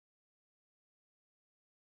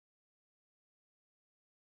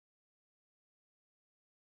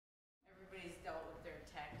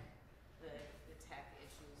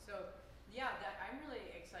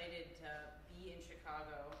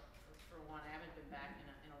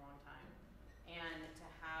and to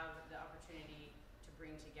have the opportunity to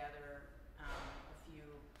bring together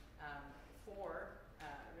four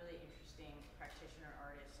really interesting practitioner,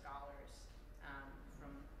 artists, scholars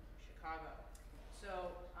from Chicago.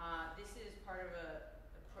 So this is part of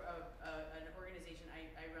an organization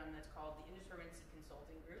I run that's called the Indeterminacy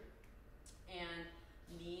Consulting Group. And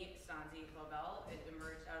me, Sanzi Babel, it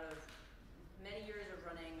emerged out of many years of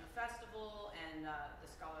running a festival and the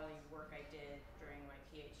scholarly work I did during my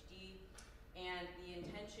PhD. And the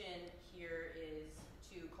intention here is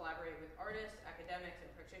to collaborate with artists, academics,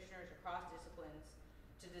 and practitioners across disciplines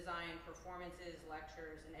to design performances,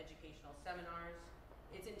 lectures, and educational seminars.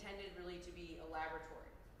 It's intended really to be a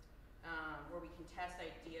laboratory where we can test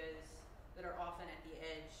ideas that are often at the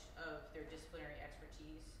edge of their disciplinary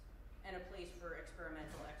expertise, and a place for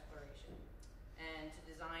experimental exploration, and to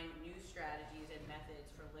design new strategies and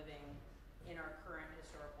methods for living in our current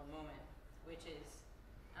historical moment, which is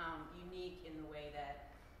unique in the way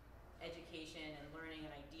that education and learning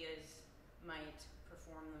and ideas might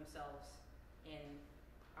perform themselves in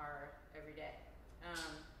our everyday.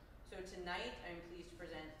 So tonight I'm pleased to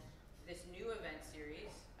present this new event series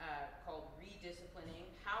called Redisciplining,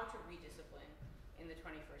 How to Rediscipline in the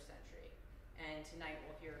 21st Century. And tonight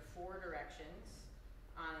we'll hear 4 directions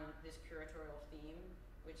on this curatorial theme,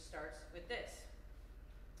 which starts with this.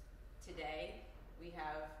 Today, we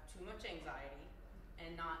have too much anxiety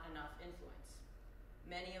and not enough influence.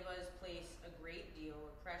 Many of us place a great deal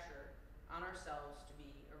of pressure on ourselves to be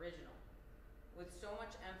original. With so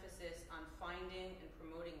much emphasis on finding and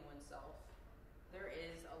promoting oneself, there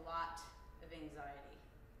is a lot of anxiety.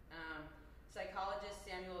 Psychologist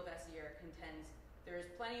Samuel Veissière contends there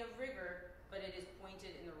is plenty of rigor, but it is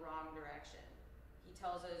pointed in the wrong direction. He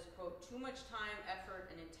tells us, quote, too much time,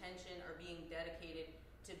 effort, and intention are being dedicated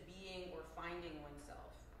to being or finding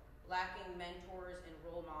oneself, lacking mentors and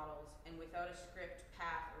role models, and without a script,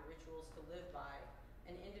 path, or rituals to live by,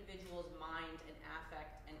 an individual's mind and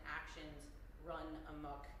affect and actions run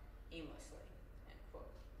amok aimlessly, end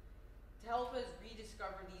quote. To help us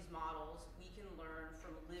rediscover these models, we can learn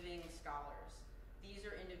from living scholars. These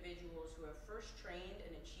are individuals who have first trained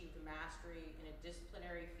and achieved mastery in a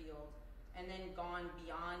disciplinary field and then gone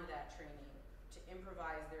beyond that training to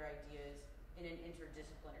improvise their ideas in an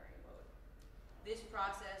interdisciplinary mode. This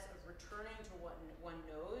process of returning to what one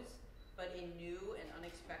knows, but in new and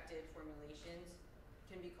unexpected formulations,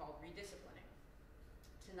 can be called redisciplining.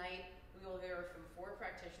 Tonight, we will hear from 4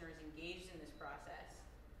 practitioners engaged in this process,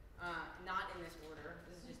 not in this order,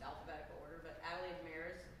 this is just alphabetical order, but Adelaide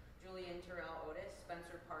Mears, Julian Terrell Otis,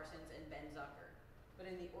 Spencer Parsons, and Ben Zucker. But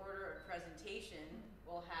in the order of presentation,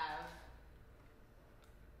 we'll have,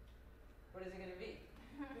 what is it going to be?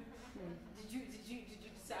 Did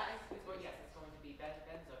you decide? Well, yes, it's going to be Ben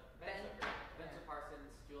Zucker, Spencer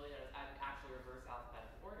Parsons, Julian, and actually reverse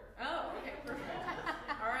alphabetical order. Oh, okay, perfect.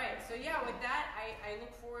 All right, so yeah, with that, I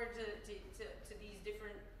look forward to these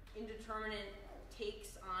different indeterminate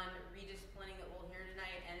takes on redisciplining that we'll hear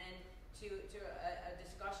tonight, and then to a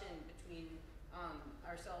discussion between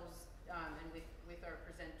ourselves and with our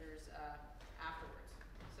presenters afterwards.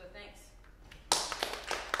 So thanks.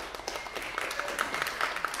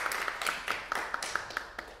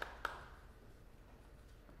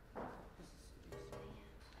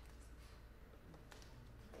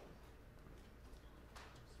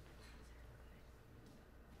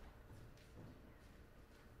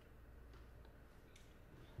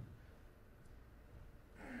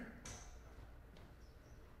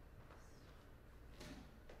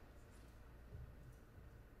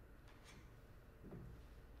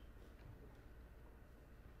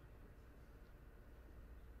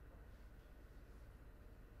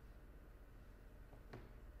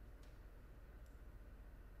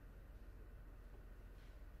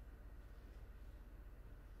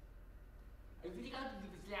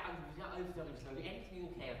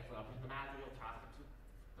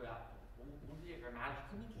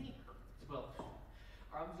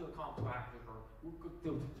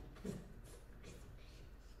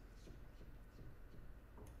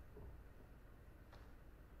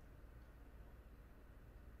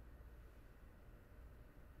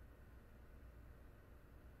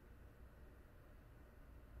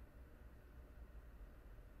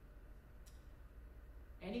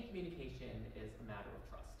 Any communication is a matter of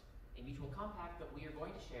trust, a mutual compact that we are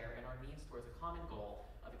going to share in our means towards a common goal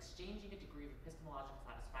of exchanging a degree of epistemological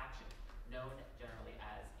satisfaction, known generally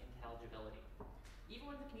as intelligibility. Even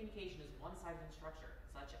when the communication is one-sided in structure,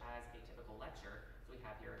 such as a typical lecture, as we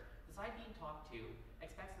have here, the side being talked to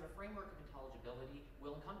expects that a framework of intelligibility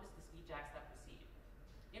will encompass the speech acts that precede.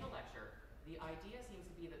 In a lecture, the idea seems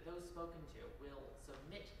to be that those spoken to will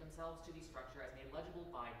submit themselves to the structure as made legible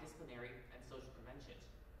by disciplinary and social conventions.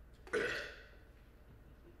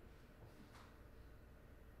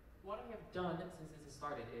 What I have done since this has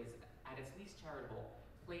started is, at its least charitable,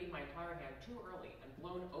 played my entire hand too early and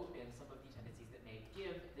blown open some of the tendencies that may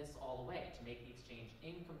give this all away, to make the exchange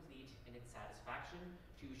incomplete in its satisfaction,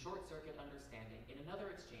 to short-circuit understanding in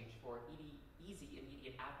another exchange for easy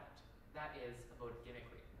immediate affect. That is a mode of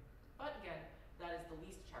gimmickry. But again, that is the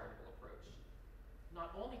least charitable approach.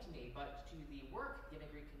 Not only to me, but to the work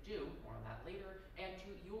gimmickry can do, more on that later, and to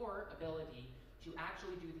your ability to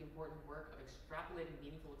actually do the important work of extrapolating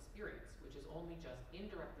meaningful experience, which is only just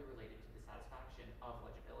indirectly related to the satisfaction of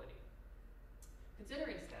legibility. Consider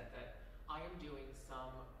instead that I am doing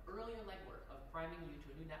some earlier legwork of priming you to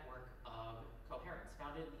a new network of coherence,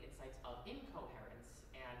 founded in the insights of incoherence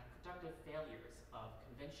and productive failures of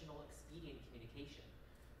conventional expedient communication.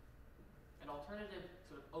 An alternative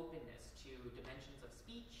sort of openness to dimensions of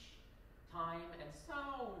speech, time, and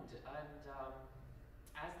sound, and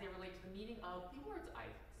as they relate to the meaning of the words I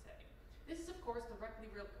say. This is, of course, directly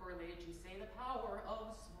correlated to, say, the power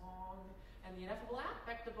of song and the ineffable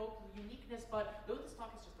aspect of vocal uniqueness, but though this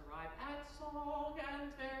talk has just arrived at song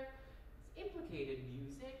and there is implicated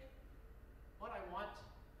music, what I want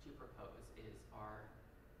to propose is our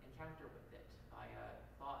encounter with it by a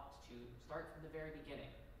thought to start from the very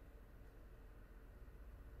beginning.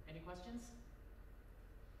 Any questions?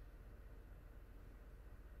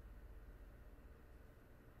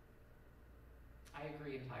 I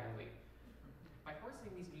agree entirely. By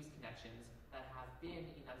forcing these news connections that have been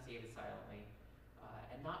enunciated silently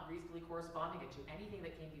and not reasonably corresponding it to anything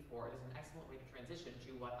that came before, it is an excellent way to transition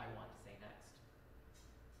to what I want to say next.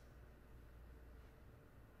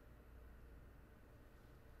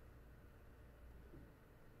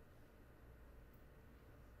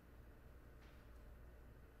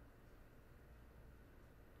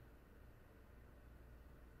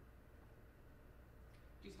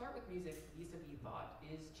 To start with music vis-a-vis thought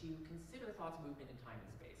is to consider thought's movement in time and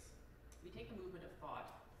space. We take the movement of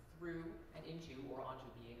thought through and into or onto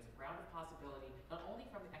being as a ground of possibility, not only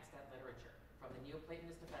from the extant literature, from the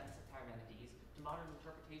Neoplatonist defense of Parmenides to modern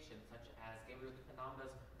interpretations such as Gabriel de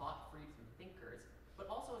Penamba's thought freed from thinkers, but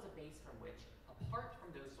also as a base from which, apart from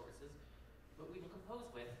those sources, what we will compose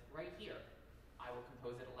with right here. I will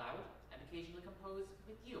compose it aloud, and occasionally compose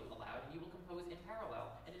with you aloud, and you will compose in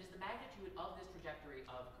parallel. And it is the magnitude of this trajectory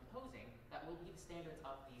of composing that will be the standards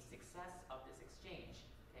of the success of this exchange.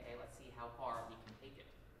 Okay, let's see how far we can take it.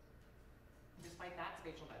 Despite that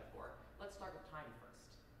spatial metaphor, let's start with time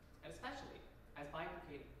first, and especially as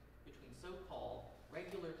bifurcated between so-called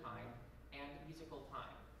regular time and musical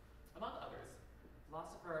time. Among others,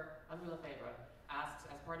 philosopher Henri Lefebvre asks,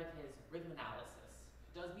 as part of his rhythm analysis,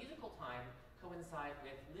 does musical time coincide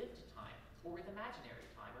with lived time, or with imaginary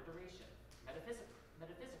time or duration,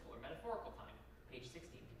 metaphysical or metaphorical time? Page 16,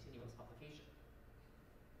 continuous publication.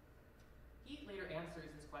 He later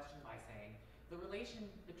answers this question by saying, the relation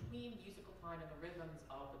between musical time and the rhythms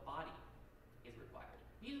of the body is required.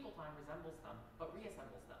 Musical time resembles them, but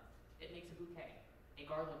reassembles them. It makes a bouquet, a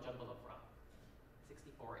garland jumbled up from.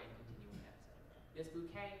 64 in continuing episode. This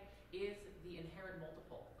bouquet is the inherent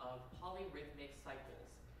multiple of polyrhythmic cycles,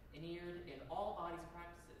 inured in all bodies and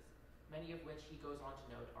practices, many of which he goes on to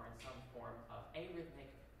note are in some form of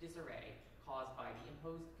arrhythmic disarray caused by the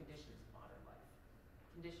imposed conditions of modern life.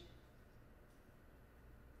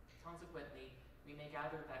 Consequently, we may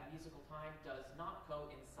gather that musical time does not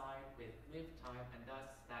coincide with lived time, and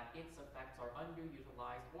thus that its effects are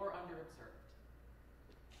underutilized or underobserved.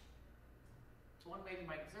 One way we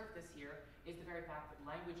might observe this here is the very fact that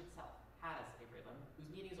language itself has a rhythm whose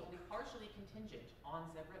meaning is only partially contingent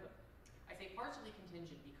on said rhythm. I say partially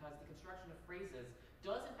contingent because the construction of phrases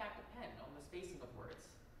does in fact depend on the spacing of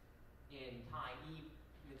words in time.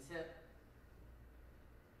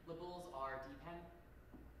 Syllables are dependent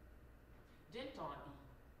on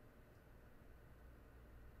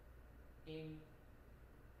being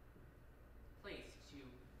placed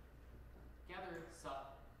together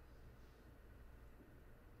such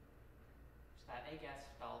that a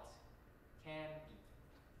gestalt can be.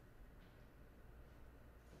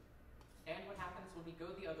 And what happens when we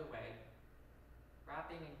go the other way,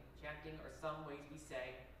 rapping and chanting are some ways we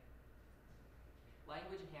say,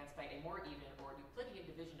 language enhanced by a more even or Euclidean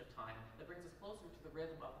division of time that brings us closer to the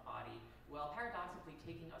rhythm of the body, while paradoxically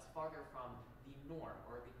taking us farther from the norm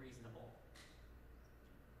or the reasonable.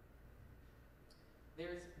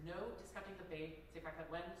 There's no discounting the fact that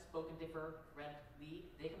when spoken differently,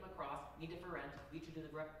 they come across indifferently to the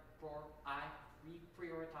for I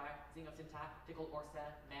reprioritizing of syntactical or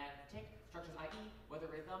semantic structures, i.e. whether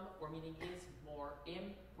rhythm or meaning is more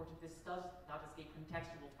important. This does not escape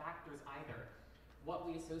contextual factors either. What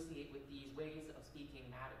we associate with these ways of speaking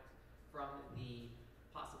matters, from the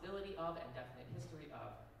possibility of and definite history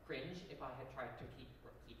of cringe if I had tried to keep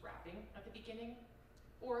rapping at the beginning,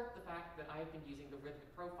 or the fact that I have been using the rhythmic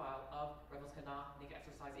profile of Rebels canonic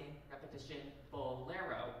exercise in repetition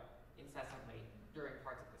bolero incessantly during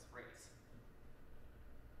parts of this phrase.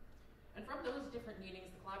 And from those different meanings,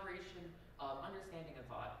 the collaboration of understanding and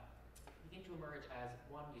thought begin to emerge as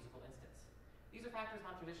one musical instance. These are factors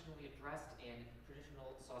not traditionally addressed in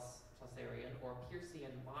traditional Saussurian or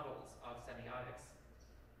Peircean models of semiotics,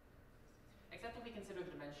 except if we consider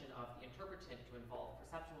the dimension of the interpretant to involve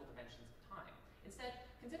perceptual dimensions of time. Instead,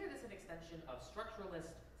 consider this an extension of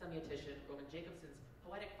structuralist semiotician Roman Jacobson's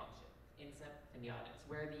poetic function in semiotics,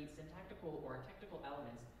 where the syntactical or technical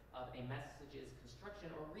elements of a message's construction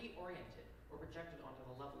are reoriented or projected onto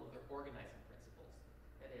the level of their organizing principles.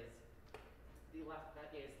 That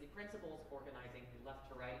is the principles organizing the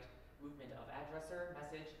left to right movement of addresser,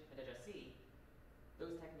 message, and addressee.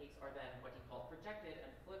 Those techniques are then what he called projected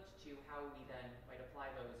and flipped to how we then might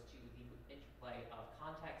apply those to the interplay of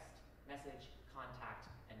context, message,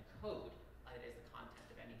 contact, and code. That is the content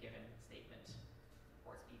of any given statement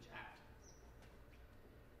or speech act.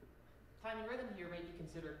 Time and rhythm here may be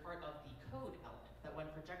considered part of the code element that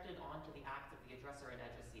when projected onto the acts of the addresser and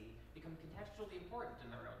addressee become contextually important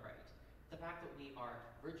in their own right. The fact that we are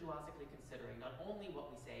virtuosically considering not only what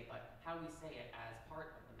we say, but how we say it as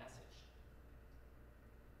part of the message.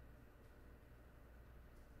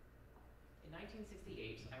 In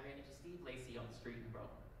 1968, I ran into Steve Lacey on the street in Rome.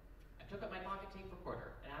 I took up my pocket tape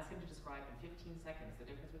recorder and asked him to describe in 15 seconds the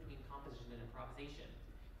difference between composition and improvisation.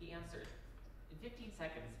 He answered, in 15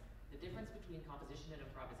 seconds, the difference between composition and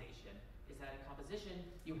improvisation is that in composition,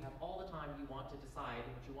 you have all the time you want to decide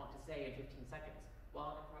what you want to say in 15 seconds,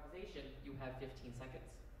 while in improvisation, you have 15 seconds.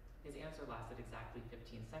 His answer lasted exactly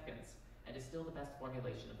 15 seconds, and is still the best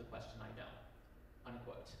formulation of the question I know,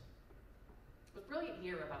 unquote. What's brilliant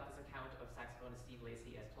here about this account of saxophonist Steve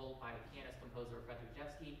Lacey as told by pianist-composer Frederick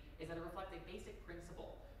Jewski is that it reflects a basic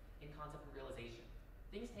principle in concept and realization.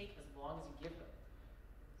 Things take as long as you give them.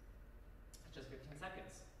 It's just 15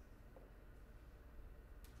 seconds.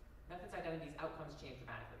 Methods, identities, outcomes change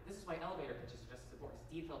dramatically. This is why elevator pitches are just as important as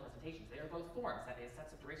detailed presentations. They are both forms, that is,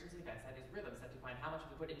 sets of durations and events, that is, rhythms that define how much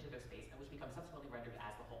we put into their space and which become subsequently rendered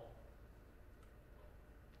as the whole.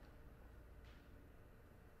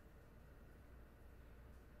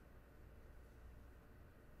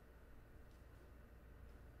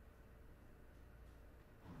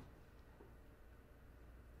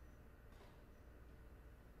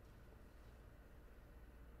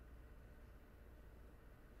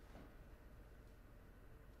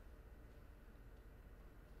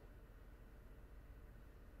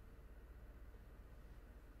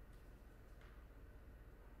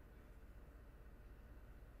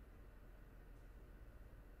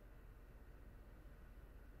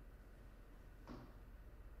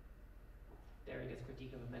 Derrida's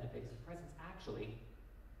critique of a metaphysics of presence actually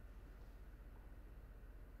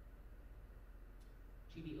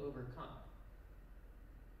to be overcome.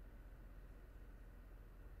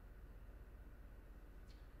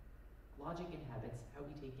 Logic inhabits how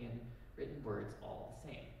we take in written words all the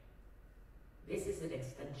same. This is an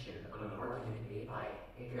extension of an argument made by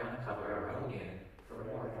Adriana Cavarone for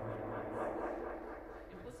more than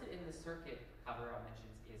Implicit in the circuit Cavarone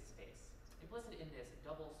mentions is space. Implicit in this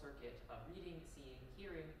double circuit of reading, seeing,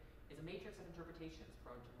 hearing is a matrix of interpretations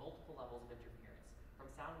prone to multiple levels of interference,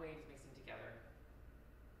 from sound waves mixing together,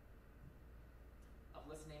 of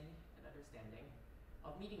listening and understanding,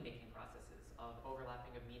 of meaning-making processes, of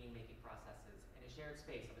overlapping of meaning-making processes, and a shared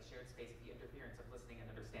space of the interference of listening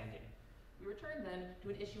and understanding. We return then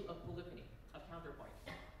to an issue of polyphony, of counterpoint.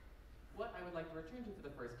 What I would like to return to for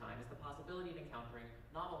the first time is the possibility of encountering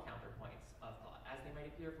novel counterpoints of thought, as they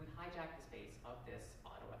might appear if we hijack the space of this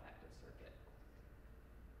autoaffective circuit.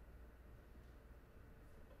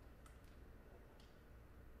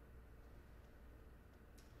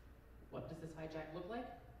 What does this hijack look like?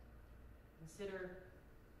 Consider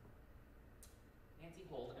Nancy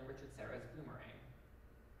Holt and Richard Serra's Boomerang.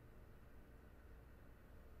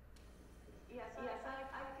 Yes, I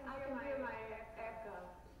can hear my echo.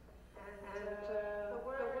 And the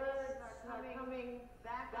words are coming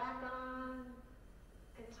back on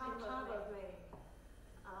in top of me.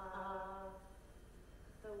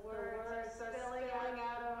 The words are spilling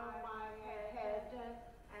out of my head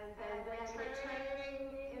and then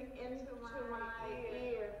returning into my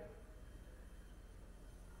ear.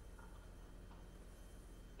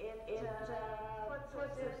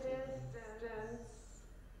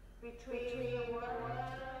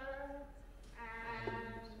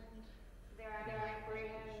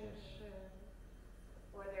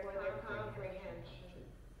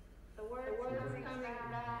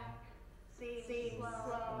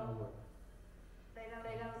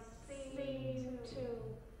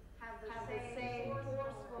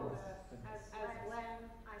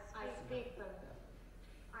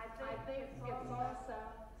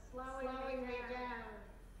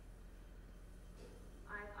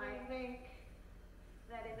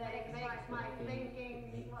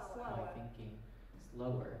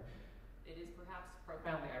 lower. It is perhaps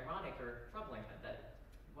profoundly ironic or troubling that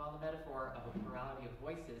while the metaphor of a plurality of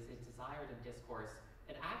voices is desired in discourse,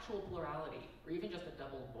 an actual plurality, or even just a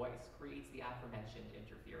double voice, creates the aforementioned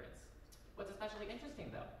interference. What's especially interesting,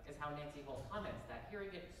 though, is how Nancy Holt comments that hearing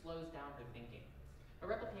it slows down her thinking. By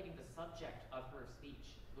replicating the subject of her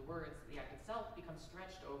speech, the words, the act itself, becomes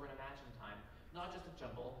stretched over an imagined time, not just a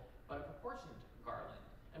jumble, but a proportioned garland,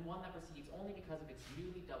 and one that proceeds only because of its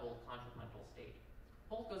newly doubled contrapuntal state.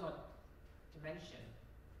 Holt goes on to mention,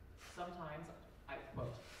 sometimes I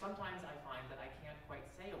find that I can't quite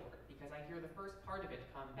say a word because I hear the first part of it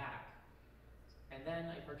come back, and then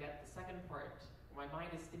I forget the second part. My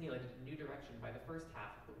mind is stimulated in a new direction by the first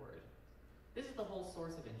half of the word. This is the whole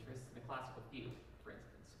source of interest in the classical view, for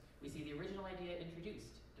instance. We see the original idea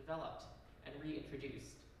introduced, developed, and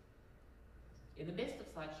reintroduced. In the midst of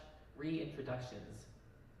such reintroductions,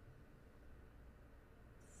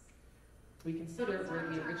 we consider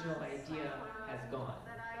where the original idea has gone.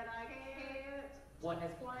 What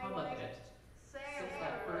has become of it since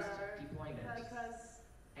that first deployment,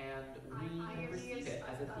 and we can perceive it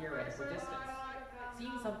as a theoretical distance.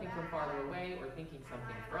 Seeing something from farther away or thinking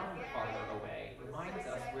something from farther away reminds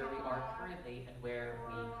us where we are currently and where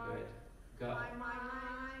we could go. My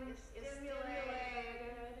mind is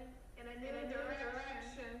stimulated in a new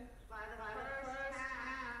direction by the first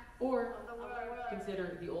half Or of the word.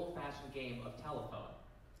 consider the old-fashioned game of telephone.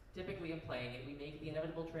 Typically in playing it, we make the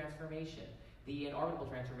inevitable transformation, the inarticulable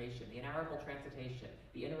transformation, the inarticulable transitation,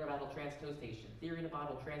 the interrobable transtostation,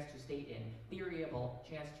 theory-nobable trans to state in, theoryable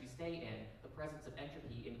chance to stay in, the presence of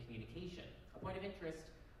entropy in communication. A point of interest,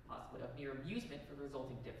 possibly of mere amusement for the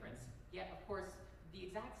resulting difference, yet, of course, the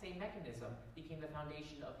exact same mechanism became the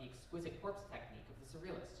foundation of the exquisite corpse technique of the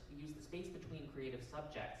surrealists, who used the space between creative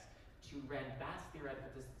subjects to rend vast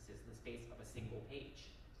theoretical distances in the space of a single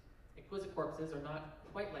page. Exquisite corpses are not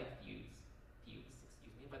quite like fugues,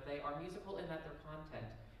 but they are musical in that their content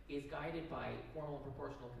is guided by formal and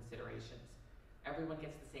proportional considerations. Everyone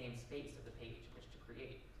gets the same space of the page in which to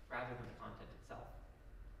create, rather than the content itself.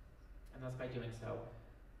 And thus, by doing so,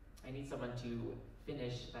 I need someone to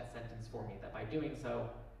finish that sentence for me, that by doing so,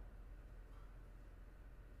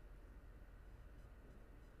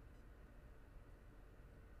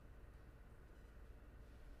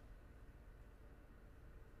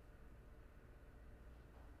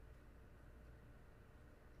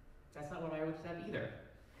 that's not what I would have either.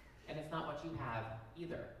 And it's not what you have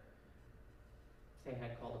either. Say I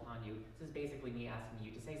had called upon you. This is basically me asking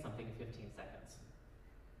you to say something in 15 seconds.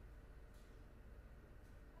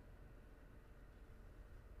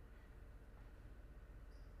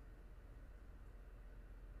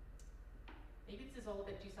 Maybe this is all a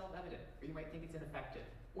bit too self-evident, or you might think it's ineffective,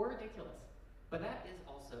 or ridiculous. But that is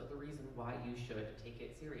also the reason why you should take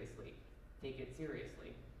it seriously. Take it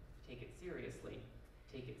seriously. Take it seriously.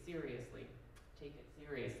 Take it seriously. Take it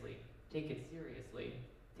seriously. Take it seriously.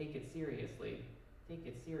 Take it seriously. Take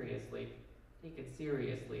it seriously. Take it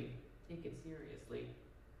seriously. Take it seriously.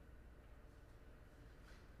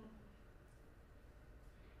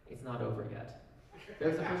 It's not over yet.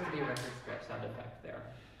 There's supposed to be a record stretch sound effect there.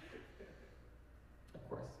 Of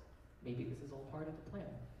course, maybe this is all part of the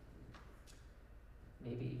plan.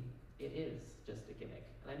 Maybe it is just a gimmick.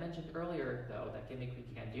 And I mentioned earlier, though, that gimmickry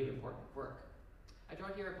can do important work. I draw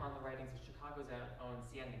here upon the writings of Chicago's own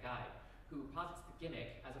Sienna Guy, who posits the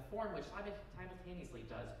gimmick as a form which simultaneously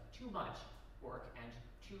does too much work and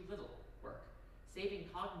too little work, saving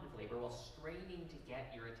cognitive labor while straining to get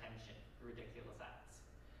your attention through ridiculous acts.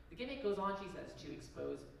 The gimmick goes on, she says, to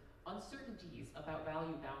expose uncertainties about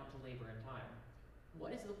value bound to labor and time.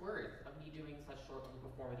 What is the worth of me doing such short little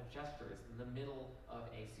performative gestures in the middle of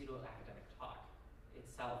a pseudo-academic talk?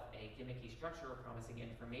 Itself a gimmicky structure promising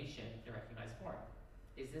information in a recognized form.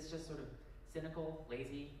 Is this just sort of cynical,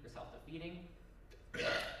 lazy, or self-defeating?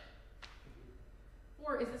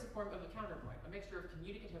 Or is this a form of a counterpoint, a mixture of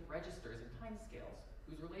communicative registers and timescales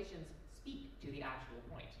whose relations speak to the actual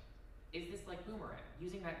point? Is this like boomerang,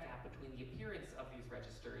 using that gap between the appearance of these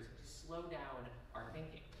registers to slow down our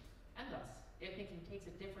thinking? And thus, if thinking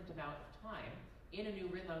takes a different amount of time, in a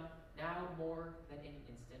new rhythm, now more than in an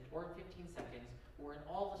instant, or in 15 seconds, or in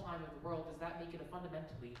all the time of the world, does that make it a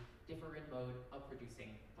fundamentally different mode of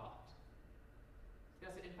producing thought?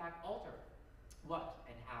 Does it in fact alter what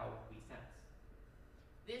and how we sense?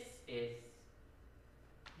 This is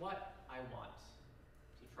what I want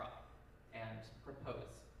to try and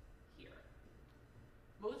propose here.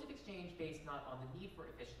 Modes of exchange based not on the need for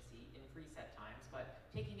efficiency in preset times, but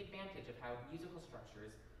taking advantage of how musical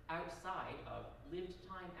structures outside of lived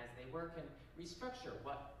time as they were can restructure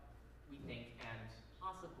what we think and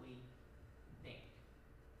possibly think.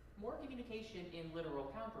 more communication in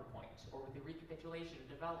literal counterpoint, or with the recapitulation of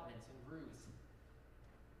developments and ruse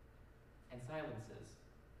and silences.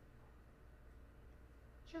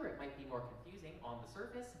 Sure, it might be more confusing on the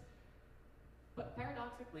surface, but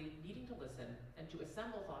paradoxically, needing to listen and to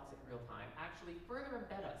assemble thoughts in real time actually further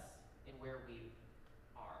embed us in where we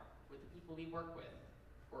are, with the people we work with,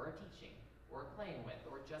 or are teaching, or are playing with,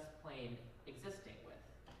 or just plain existing with.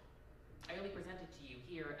 I only present it to you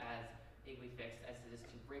here as vaguely fixed as it is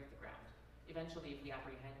to break the ground. Eventually, if we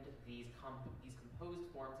apprehend these composed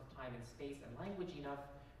forms of time and space and language enough,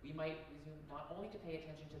 we might resume not only to pay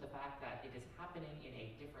attention to the fact that it is happening in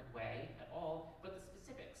a different way at all, but the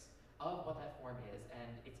specifics of what that form is and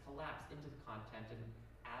its collapse into the content and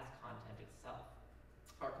as content itself.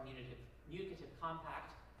 Our communicative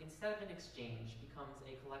compact, instead of an exchange, becomes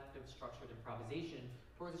a collective structured improvisation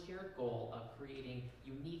towards a shared goal of creating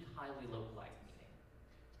unique, highly localized meaning.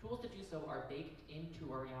 Tools to do so are baked into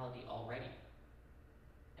our reality already.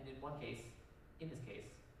 And in this case,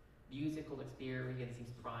 musical experience seems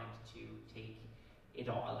primed to take it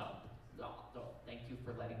all up. So thank you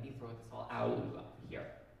for letting me throw this all out here.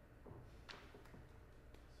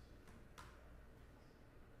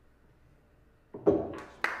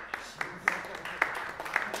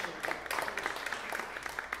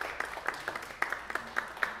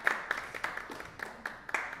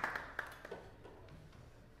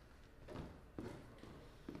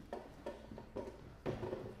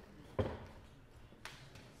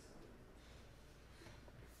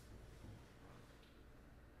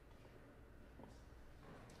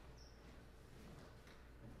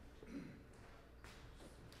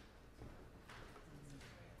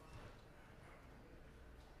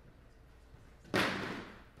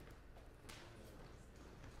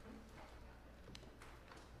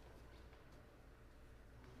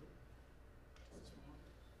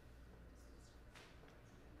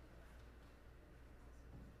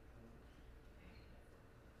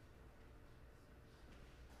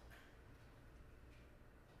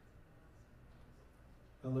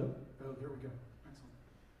 Hello? Oh, there we go. Excellent.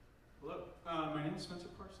 Hello. My name is Spencer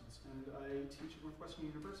Parsons, and I teach at Northwestern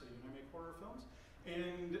University, and I make horror films.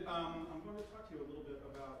 And I'm going to talk to you a little bit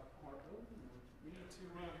about horror. Oh, we need to,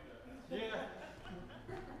 yeah.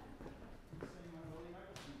 Setting my holy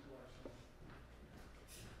microphone collection.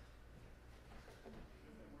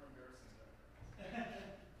 More embarrassing than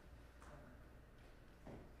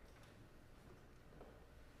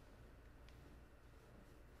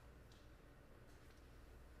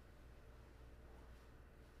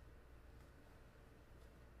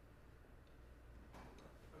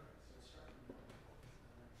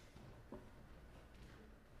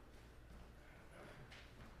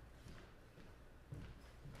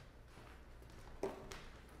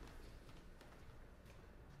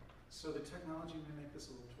So the technology may make this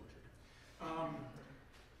a little tortured.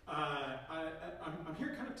 I'm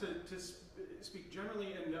here kind of to speak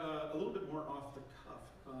generally and a little bit more off the cuff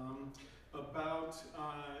about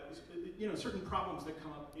certain problems that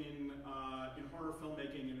come up in horror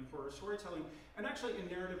filmmaking and in horror storytelling, and actually in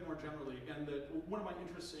narrative more generally. And that one of my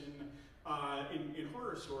interests in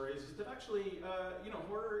horror stories is that actually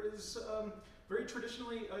horror is very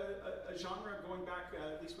traditionally a genre going back,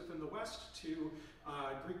 at least within the West, to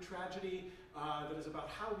Greek tragedy that is about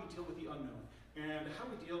how we deal with the unknown and how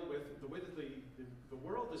we deal with the way that the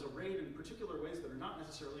world is arrayed in particular ways that are not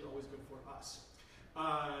necessarily always good for us.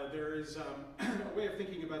 There is a way of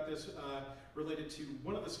thinking about this related to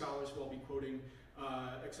one of the scholars who I'll be quoting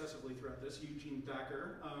excessively throughout this, Eugene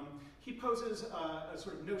Thacker. He poses a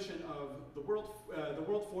sort of notion of the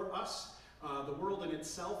world for us, the world in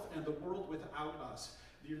itself, and the world without us.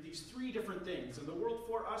 There are these three different things, and the world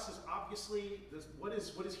for us is obviously what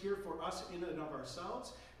is here for us in and of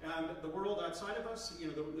ourselves, and the world outside of us,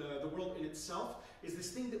 the world in itself, is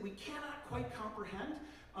this thing that we cannot quite comprehend,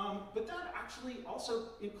 but that actually also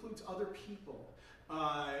includes other people.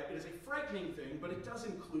 It is a frightening thing, but it does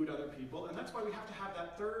include other people, and that's why we have to have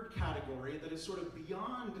that third category that is sort of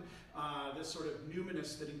beyond this sort of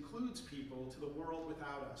numinous that includes people to the world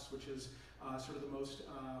without us, which is sort of the most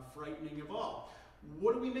frightening of all.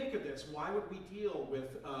 What do we make of this? Why would we deal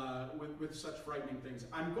with such frightening things?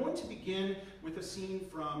 I'm going to begin with a scene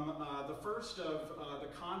from the first of the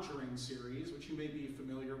Conjuring series, which you may be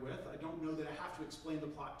familiar with. I don't know that I have to explain the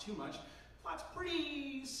plot too much. The plot's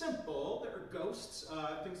pretty simple. There are ghosts,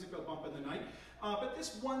 things that go bump in the night. But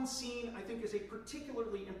this one scene, I think, is a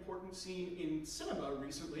particularly important scene in cinema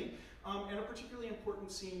recently, and a particularly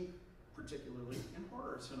important scene particularly in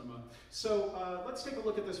horror cinema. So let's take a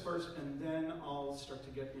look at this first, and then I'll start to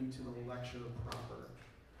get into the lecture proper.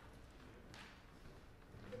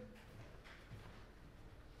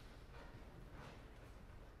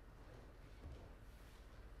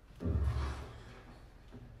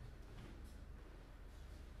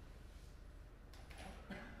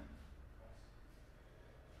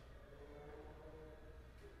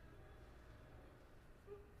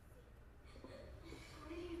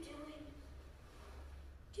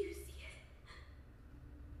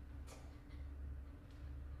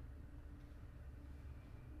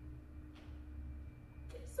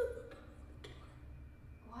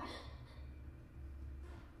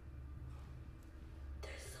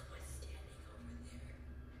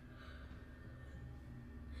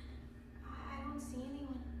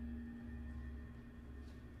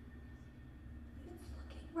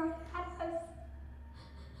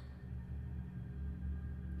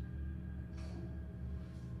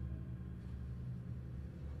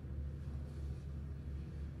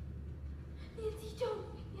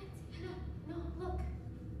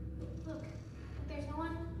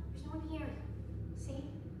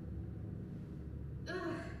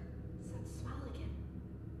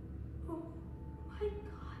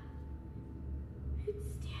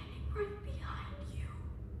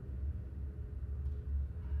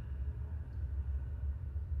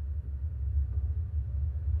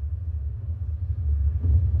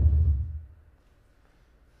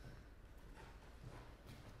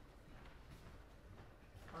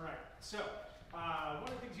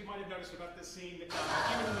 noticed about this scene, even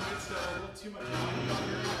in the midst of a little too much mind-boggling.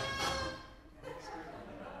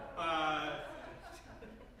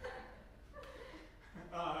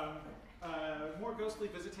 More ghostly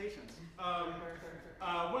visitations.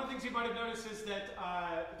 One of the things you might have noticed is that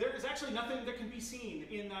there is actually nothing that can be seen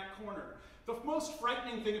in that corner. The most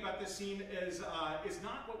frightening thing about this scene is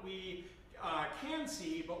not what we can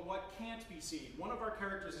see, but what can't be seen. One of our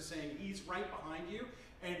characters is saying he's right behind you,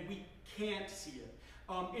 and we can't see it.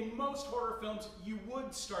 In most horror films, you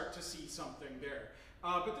would start to see something there.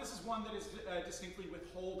 But this is one that is distinctly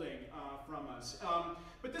withholding from us.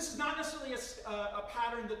 But this is not necessarily a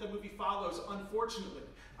pattern that the movie follows, unfortunately.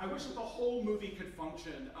 I wish that the whole movie could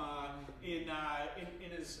function in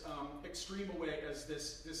as extreme a way as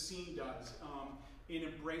this scene does, in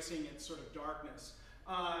embracing its sort of darkness.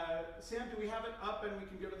 Sam, do we have it up and we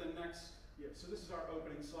can go to the next? Yeah, so this is our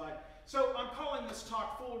opening slide. So I'm calling this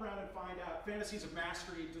talk Fool Around and Find Out, Fantasies of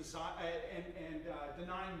Mastery and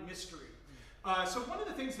Denying Mystery. So one of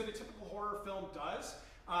the things that a typical horror film does,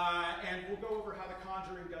 and we'll go over how The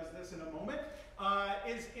Conjuring does this in a moment,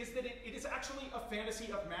 is that it is actually a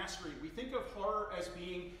fantasy of mastery. We think of horror as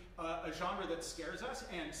being a genre that scares us,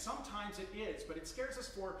 and sometimes it is, but it scares us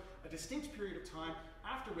for a distinct period of time,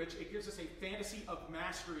 after which it gives us a fantasy of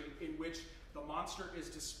mastery in which the monster is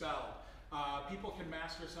dispelled. People can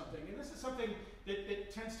master something, and this is something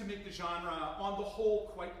that tends to make the genre, on the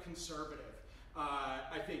whole, quite conservative.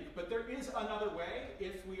 I think. But there is another way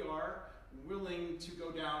if we are willing to go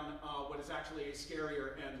down what is actually a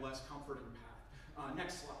scarier and less comforting path.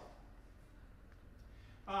 Next slide.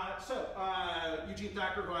 Eugene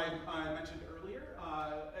Thacker, who I mentioned earlier,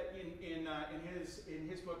 in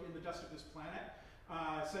his book In the Dust of This Planet,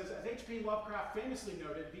 says, as H.P. Lovecraft famously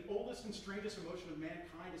noted, the oldest and strangest emotion of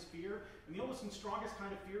mankind is fear, and the oldest and strongest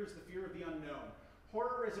kind of fear is the fear of the unknown.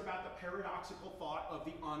 Horror is about the paradoxical thought of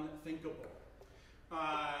the unthinkable.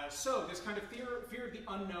 So this kind of fear of the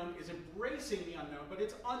unknown is embracing the unknown, but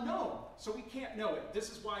it's unknown, so we can't know it. This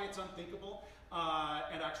is why it's unthinkable,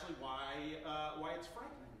 and actually why it's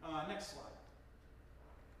frightening. Next slide.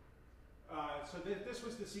 So this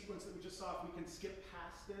was the sequence that we just saw. If we can skip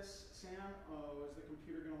past this, Sam. Oh, is the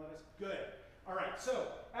computer going to let us? Good. All right, so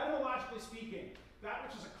etymologically speaking, that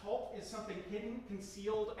which is occult is something hidden,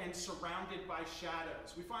 concealed, and surrounded by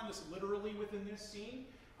shadows. We find this literally within this scene.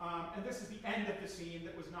 And this is the end of the scene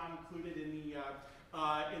that was not included in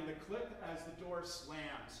the clip as the door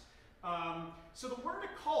slams. So the word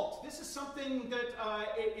occult, this is something that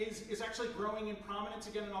is actually growing in prominence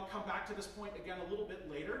again, and I'll come back to this point again a little bit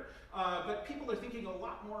later. But people are thinking a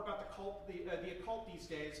lot more about the occult these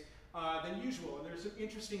days than usual, and there's some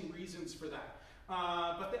interesting reasons for that.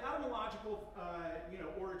 But the etymological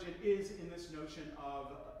origin is in this notion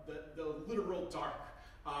of the literal dark.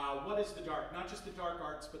 What is the dark? Not just the dark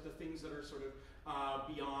arts, but the things that are sort of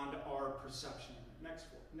beyond our perception. Next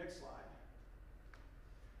slide.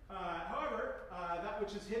 However, that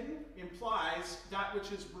which is hidden implies that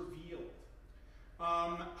which is revealed.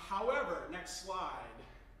 However, next slide.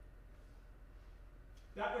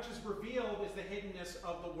 That which is revealed is the hiddenness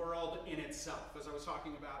of the world in itself. As I was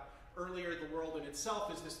talking about earlier, the world in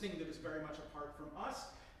itself is this thing that is very much apart from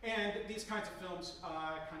us. And these kinds of films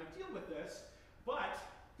kind of deal with this. But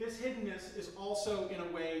this hiddenness is also, in a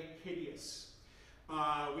way, hideous.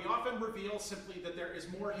 We often reveal simply that there is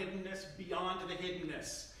more hiddenness beyond the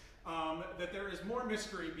hiddenness, that there is more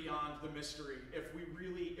mystery beyond the mystery. If we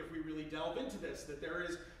really delve into this, that there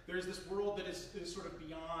is this world that is sort of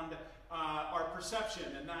beyond our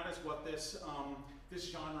perception, and that is what this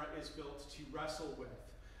genre is built to wrestle with.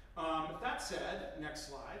 That said, next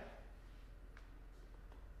slide.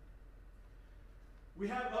 We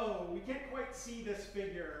can't quite see this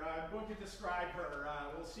figure. I'm going to describe her.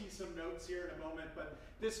 We'll see some notes here in a moment, but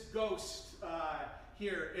this ghost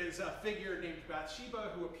here is a figure named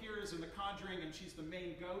Bathsheba who appears in The Conjuring, and she's the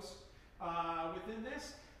main ghost within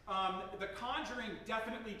this. The Conjuring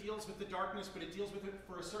definitely deals with the darkness, but it deals with it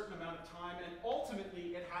for a certain amount of time, and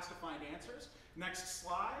ultimately it has to find answers. Next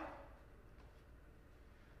slide.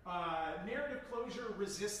 Narrative closure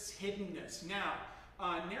resists hiddenness. Now,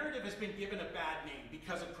 narrative has been given a bad name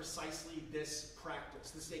because of precisely this practice.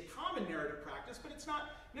 This is a common narrative practice, but it's not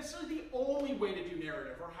necessarily the only way to do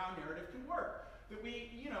narrative or how narrative can work. That we,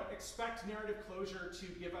 expect narrative closure to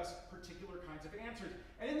give us particular kinds of answers.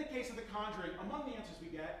 And in the case of The Conjuring, among the answers we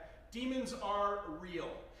get, demons are real.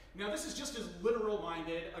 Now, this is just as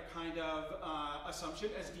literal-minded a kind of assumption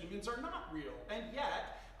as demons are not real. And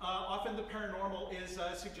yet, often the paranormal is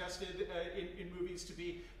suggested in movies to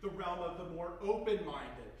be the realm of the more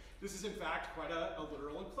open-minded. This is, in fact, quite a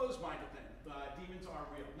literal and closed-minded thing. Demons are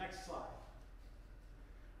real. Next slide.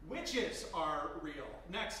 Witches are real.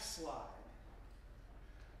 Next slide.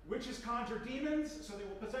 Witches conjure demons, so they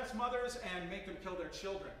will possess mothers and make them kill their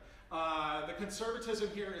children. The conservatism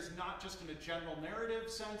here is not just in a general narrative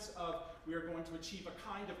sense of we are going to achieve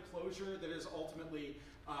a kind of closure that is ultimately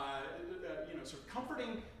sort of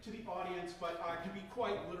comforting to the audience, but can be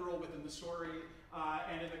quite literal within the story.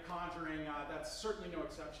 And in The Conjuring, that's certainly no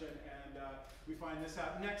exception, and we find this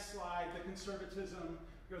out. Next slide, the conservatism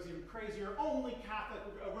goes even crazier. Only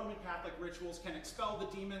Roman Catholic rituals can expel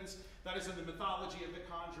the demons. That is in the mythology of The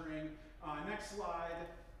Conjuring. Next slide.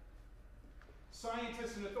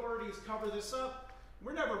 Scientists and authorities cover this up.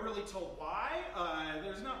 We're never really told why.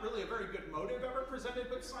 There's not really a very good motive ever presented,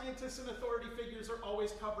 but scientists and authority figures are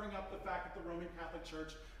always covering up the fact that the Roman Catholic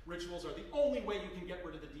Church rituals are the only way you can get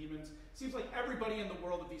rid of the demons. Seems like everybody in the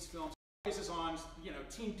world of these films is on,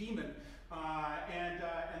 Team Demon, and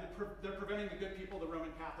they're preventing the good people of the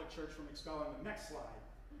Roman Catholic Church from expelling them. Next slide.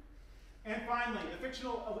 And finally, the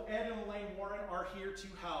fictional Ed and Elaine Warren are here to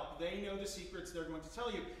help. They know the secrets they're going to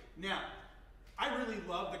tell you. Now, I really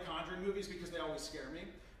love the Conjuring movies because they always scare me.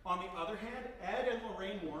 On the other hand, Ed and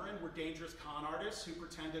Lorraine Warren were dangerous con artists who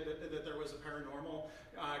pretended that there was a paranormal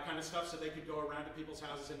kind of stuff so they could go around to people's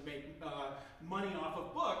houses and make money off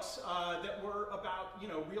of books that were about,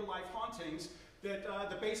 real life hauntings that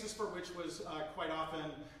the basis for which was quite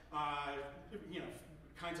often,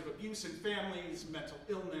 kinds of abuse in families, mental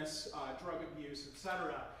illness, drug abuse,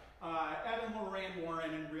 etc. Ed and Lorraine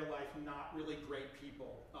Warren in real life, not really great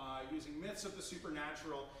people, using myths of the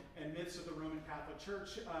supernatural and myths of the Roman Catholic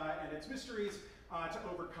Church and its mysteries to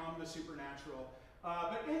overcome the supernatural.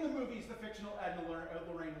 But in the movies, the fictional Ed and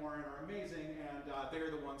Lorraine Warren are amazing, and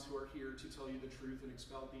they're the ones who are here to tell you the truth and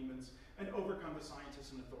expel demons and overcome the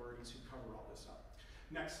scientists and authorities who cover all this up.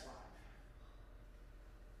 Next slide.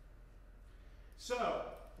 So,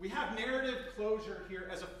 we have narrative closure here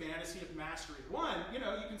as a fantasy of mastery. One, you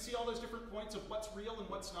can see all those different points of what's real and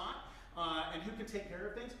what's not, and who can take care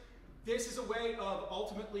of things. This is a way of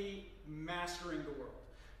ultimately mastering the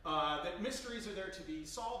world. That mysteries are there to be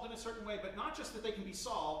solved in a certain way, but not just that they can be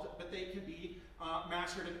solved, but they can be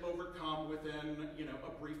mastered and overcome within,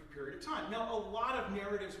 a brief period of time. Now, a lot of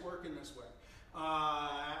narratives work in this way.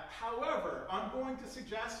 However, I'm going to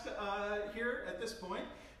suggest here at this point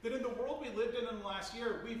that in the world we lived in the last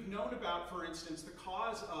year, we've known about, for instance, the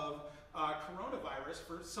cause of coronavirus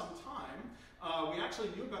for some time. We actually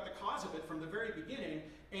knew about the cause of it from the very beginning,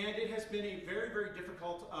 and it has been a very, very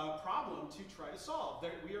difficult problem to try to solve.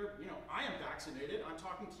 I am vaccinated. I'm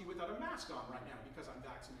talking to you without a mask on right now because I'm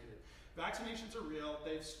vaccinated. Vaccinations are real.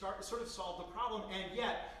 They've sort of solved the problem, and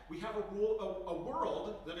yet we have a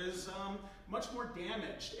world that is much more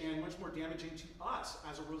damaged and much more damaging to us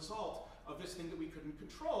as a result of this thing that we couldn't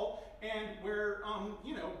control, and where,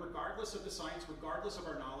 regardless of the science, regardless of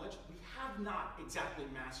our knowledge, we have not exactly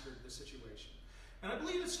mastered the situation. And I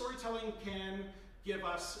believe that storytelling can give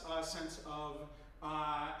us a sense of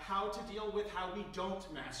how to deal with how we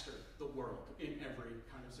don't master the world in every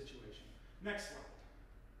kind of situation. Next slide.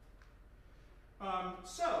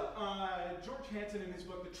 George Hansen in his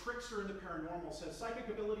book, The Trickster and the Paranormal, says psychic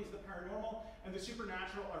abilities of the paranormal and the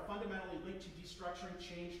supernatural are fundamentally linked to destructuring,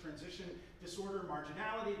 change, transition, disorder,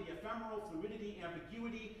 marginality, the ephemeral, fluidity,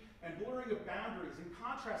 ambiguity, and blurring of boundaries. In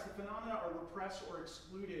contrast, the phenomena are repressed or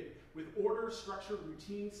excluded with order, structure,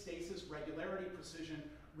 routine, stasis, regularity, precision,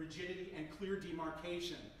 rigidity, and clear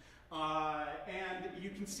demarcation. And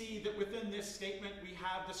you can see that within this statement we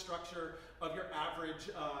have the structure of your average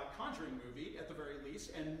Conjuring movie, at the very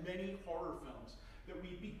least, and many horror films. That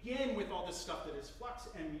we begin with all this stuff that is flux,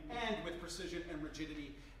 and we end with precision and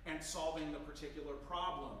rigidity and solving the particular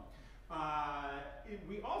problem.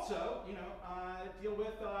 We also, deal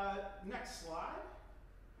with, next slide.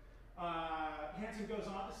 Hansen goes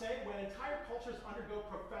on to say, when entire cultures undergo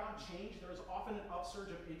profound change, there is often an upsurge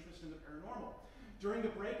of interest in the paranormal. During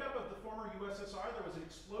the breakup of the former USSR, there was an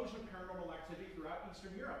explosion of paranormal activity throughout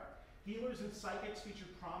Eastern Europe. Healers and psychics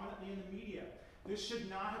featured prominently in the media. This should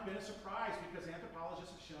not have been a surprise because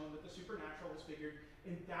anthropologists have shown that the supernatural has figured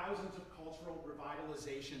in thousands of cultural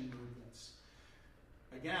revitalization movements.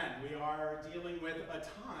 Again, we are dealing with a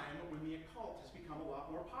time when the occult has become a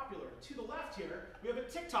lot more popular. To the left here, we have a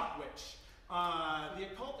TikTok witch.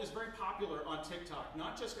 The occult is very popular on TikTok,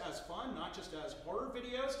 not just as fun, not just as horror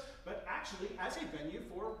videos, but actually as a venue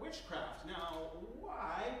for witchcraft. Now,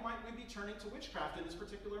 why might we be turning to witchcraft in this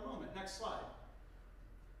particular moment? Next slide.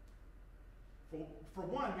 For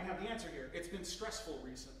one, we have the answer here. It's been stressful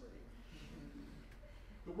recently.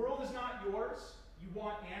 The world is not yours. You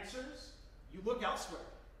want answers. You look elsewhere.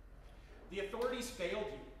 The authorities failed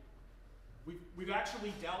you. We've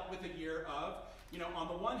actually dealt with a year of On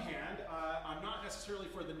the one hand, I'm not necessarily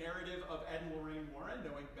for the narrative of Ed and Lorraine Warren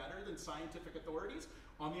knowing better than scientific authorities.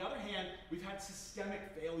 On the other hand, we've had systemic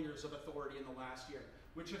failures of authority in the last year,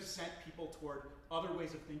 which have sent people toward other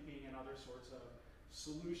ways of thinking and other sorts of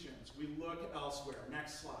solutions. We look elsewhere.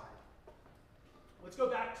 Next slide. Let's go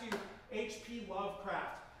back to H.P.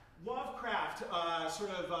 Lovecraft. Lovecraft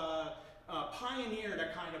pioneered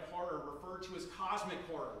a kind of horror referred to as cosmic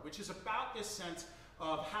horror, which is about this sense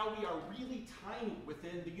of how we are really tiny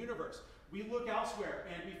within the universe. We look elsewhere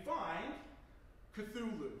and we find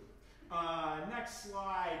Cthulhu. Next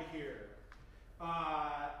slide here.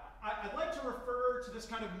 I'd like to refer to this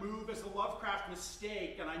kind of move as the Lovecraft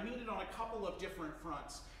mistake, and I mean it on a couple of different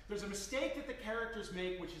fronts. There's a mistake that the characters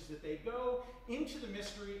make, which is that they go into the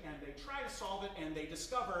mystery and they try to solve it and they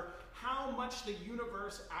discover how much the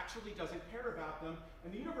universe actually doesn't care about them.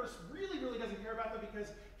 And the universe really, really doesn't care about them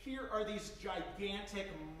because here are these gigantic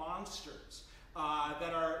monsters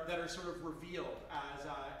that are sort of revealed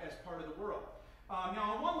as part of the world.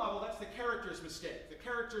 Now, on one level, that's the character's mistake. The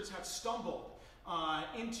characters have stumbled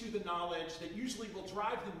into the knowledge that usually will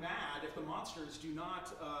drive them mad if the monsters do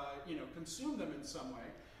not consume them in some way.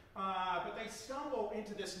 But they stumble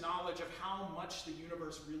into this knowledge of how much the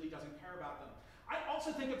universe really doesn't care about them. I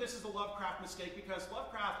also think of this as the Lovecraft mistake because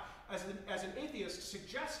Lovecraft, as an atheist,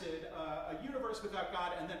 suggested a universe without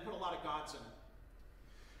God and then put a lot of gods in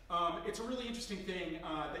it. It's a really interesting thing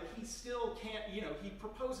that he still can't, he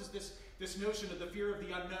proposes this notion of the fear of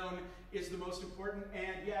the unknown is the most important,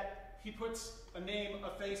 and yet he puts a name, a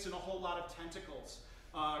face, and a whole lot of tentacles.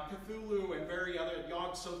 Cthulhu and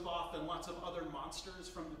Yog-Sothoth and lots of other monsters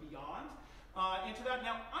from the beyond into that.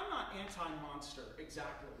 Now, I'm not anti-monster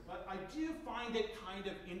exactly, but I do find it kind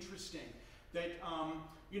of interesting that,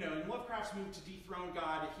 in Lovecraft's move to dethrone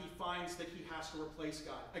God, he finds that he has to replace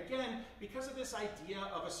God. Again, because of this idea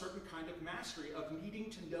of a certain kind of mastery, of needing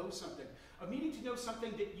to know something,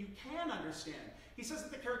 that you can understand. He says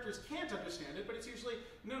that the characters can't understand it, but it's usually,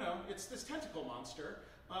 no, it's this tentacle monster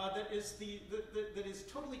that is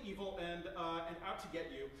totally evil and out to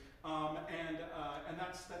get you, and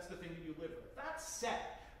that's the thing that you live with. That said,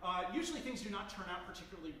 usually things do not turn out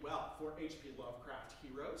particularly well for H.P. Lovecraft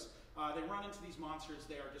heroes. They run into these monsters,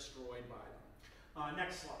 they are destroyed by them.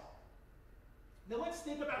 Next slide. Now let's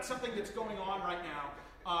think about something that's going on right now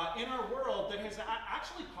in our world that is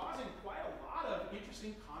actually causing quite a lot of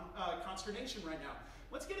interesting consternation right now.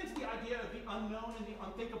 Let's get into the idea of the unknown and the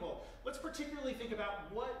unthinkable. Let's particularly think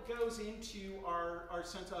about what goes into our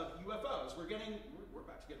sense of UFOs. We're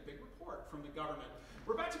about to get a big report from the government.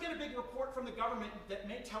 We're about to get a big report from the government that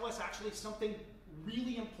may tell us actually something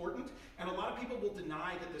really important, and a lot of people will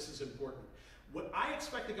deny that this is important. What I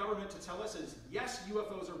expect the government to tell us is, yes,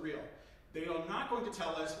 UFOs are real. They are not going to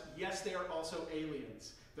tell us, yes, they are also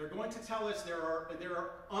aliens. They're going to tell us there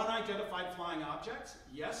are unidentified flying objects.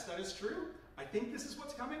 Yes, that is true. I think this is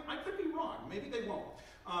what's coming. I could be wrong. Maybe they won't.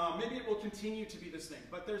 Maybe it will continue to be this thing.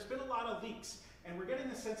 But there's been a lot of leaks, and we're getting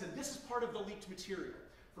the sense that this is part of the leaked material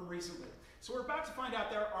from recently. So we're about to find out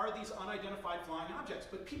there are these unidentified flying objects,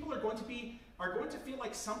 but people are going to feel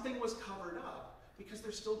like something was covered up because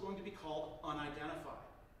they're still going to be called unidentified,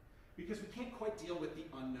 because we can't quite deal with the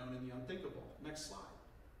unknown and the unthinkable. Next slide.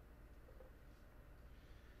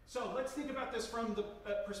 So let's think about this from the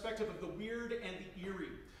perspective of the weird and the eerie.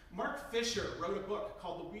 Mark Fisher wrote a book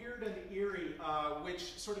called The Weird and the Eerie,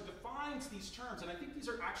 which sort of defines these terms, and I think these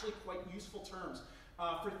are actually quite useful terms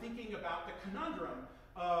for thinking about the conundrum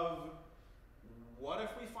of what if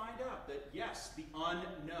we find out that, yes, the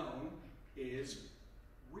unknown is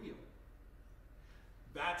real?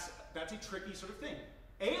 That's a tricky sort of thing.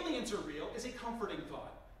 Aliens are real is a comforting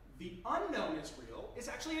thought. The unknown is real is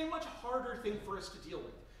actually a much harder thing for us to deal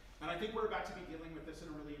with. And I think we're about to be dealing with this in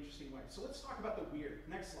a really interesting way. So let's talk about the weird.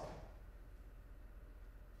 Next slide.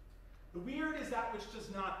 The weird is that which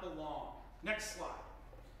does not belong. Next slide.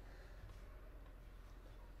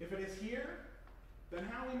 If it is here, then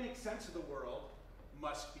how we make sense of the world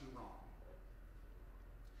must be wrong.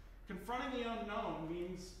 Confronting the unknown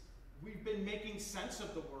means we've been making sense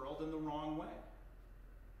of the world in the wrong way.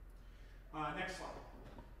 Next slide.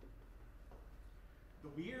 The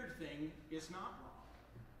weird thing is not wrong.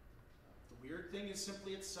 The weird thing is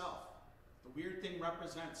simply itself. The weird thing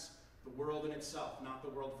represents the world in itself, not the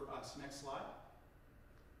world for us. Next slide.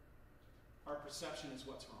 Our perception is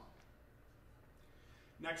what's wrong.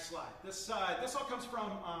 Next slide. This all comes from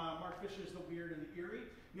Mark Fisher's The Weird and the Eerie.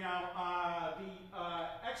 Now,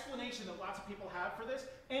 the explanation that lots of people have for this,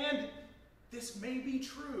 and this may be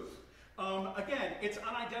true. Again, it's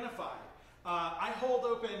unidentified. I hold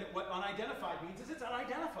open what unidentified means is it's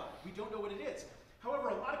unidentified. We don't know what it is. However,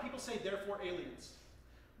 a lot of people say, therefore, aliens.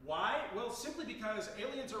 Why? Well, simply because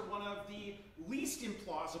aliens are one of the least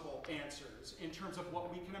implausible answers in terms of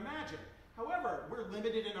what we can imagine. However, we're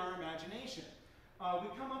limited in our imagination. We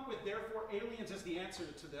come up with, therefore, aliens as the answer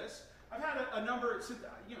to this. I've had a number,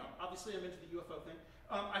 obviously I'm into the UFO thing.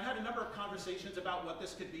 I've had a number of conversations about what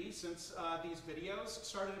this could be since these videos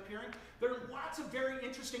started appearing. There are lots of very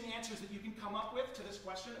interesting answers that you can come up with to this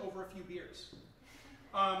question over a few beers.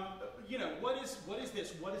 What is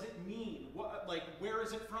this? What does it mean? Where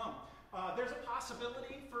is it from? There's a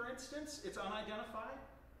possibility, for instance, it's unidentified.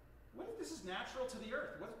 What if this is natural to the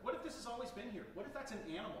earth? What if this has always been here? What if that's an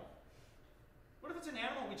animal? What if it's an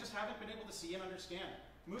animal we just haven't been able to see and understand?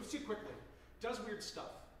 Moves too quickly, does weird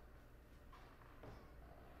stuff.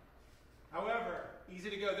 However, easy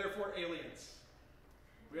to go, therefore aliens.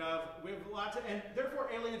 We have lots of, and therefore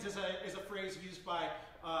aliens is a phrase used by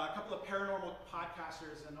a couple of paranormal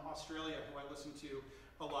podcasters in Australia who I listen to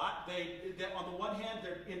a lot. They on the one hand,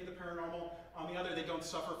 they're into the paranormal. On the other, they don't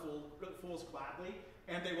suffer fools gladly.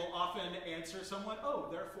 And they will often answer someone, oh,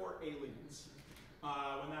 therefore aliens,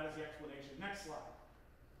 when that is the explanation. Next slide.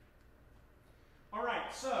 All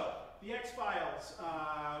right, so the X-Files,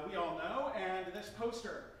 we all know, and this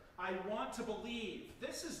poster, I want to believe.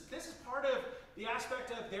 This is part of the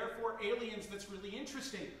aspect of therefore aliens that's really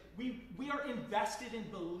interesting. We are invested in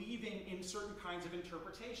believing in certain kinds of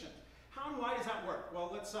interpretation. How and why does that work? Well,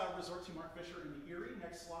 let's resort to Mark Fisher in the Eerie.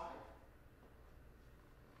 Next slide.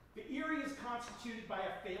 The Eerie is constituted by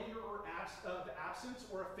a failure of absence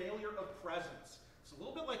or a failure of presence. It's a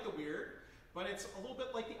little bit like the weird, but it's a little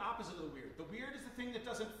bit like the opposite of the weird. The weird is the thing that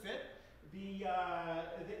doesn't fit. The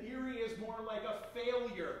Eerie is more like a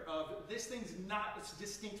failure of this thing's not, it's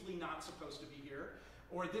distinctly not supposed to be here,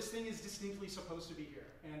 or this thing is distinctly supposed to be here,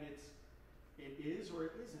 and it is or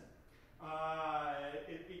it isn't.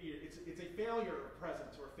 It's a failure of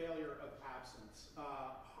presence or failure of absence.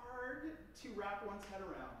 Hard to wrap one's head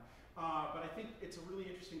around, but I think it's a really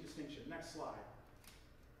interesting distinction. Next slide.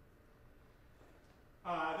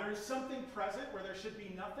 There is something present where there should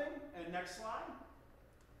be nothing, and next slide.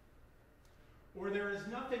 Or there is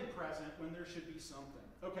nothing present when there should be something.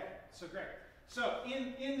 Okay, so great. So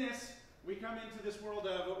in this, we come into this world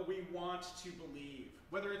of we want to believe.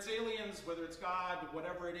 Whether it's aliens, whether it's God,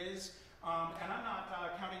 whatever it is, and I'm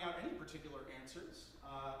not counting out any particular answers.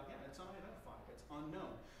 Again, it's unidentified, it's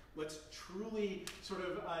unknown. Let's truly sort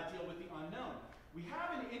of deal with the unknown. We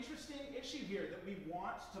have an interesting issue here that we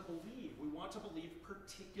want to believe. We want to believe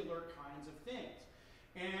particular kinds of things.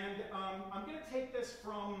 And I'm going to take this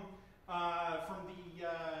from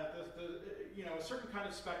a certain kind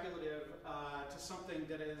of speculative to something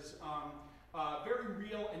that is very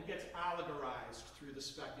real and gets allegorized through the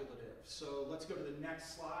speculative. So let's go to the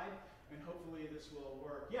next slide, and hopefully this will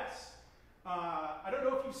work. Yes. I don't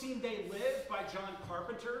know if you've seen They Live by John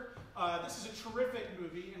Carpenter. This is a terrific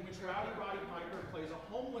movie in which Rowdy Roddy Piper plays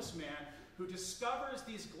a homeless man who discovers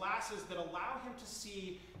these glasses that allow him to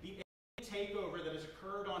see the takeover that has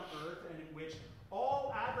occurred on Earth, and in which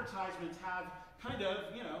all advertisements have kind of,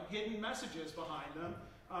 hidden messages behind them.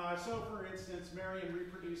 So, for instance, Marion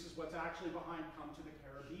reproduces what's actually behind Come to the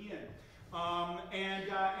Caribbean. And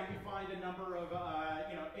we find a number of,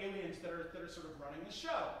 aliens that are sort of running the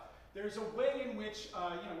show. There's a way in which,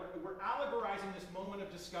 we're allegorizing this moment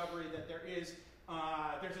of discovery that there's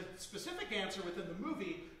a specific answer within the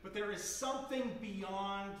movie, but there is something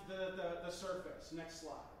beyond the surface. Next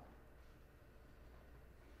slide.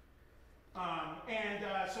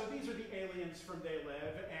 So these are the aliens from They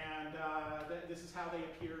Live, and this is how they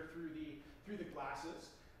appear through the glasses.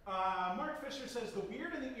 Mark Fisher says, the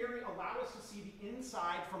weird and the eerie allow us to see the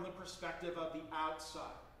inside from the perspective of the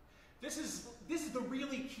outside. This is the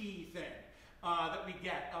really key thing that we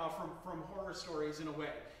get from horror stories in a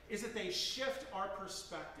way, is that they shift our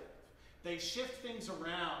perspective. They shift things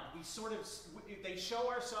around. They show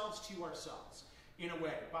ourselves to ourselves in a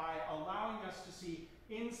way by allowing us to see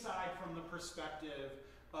inside from the perspective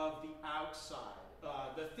of the outside.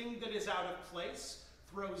 The thing that is out of place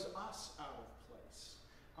throws us out of place.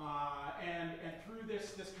 And through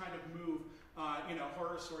this kind of move,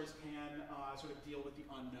 horror stories can sort of deal with the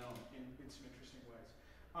unknown in some interesting ways.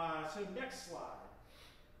 So next slide.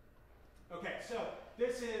 Okay, so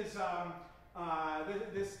this is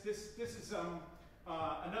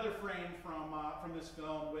another frame from this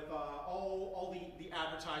film with all the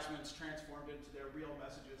advertisements transformed into their real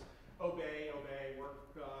messages. Obey, obey,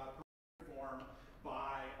 work, perform,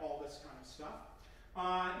 buy, all this kind of stuff.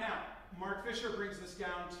 Now, Mark Fisher brings this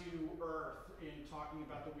down to earth in talking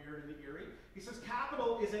about the weird and the eerie. He says,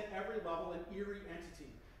 capital is at every level an eerie entity.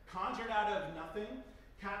 Conjured out of nothing,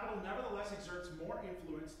 capital nevertheless exerts more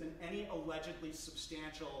influence than any allegedly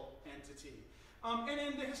substantial entity. And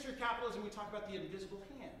in the history of capitalism, we talk about the invisible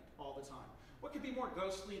hand all the time. What could be more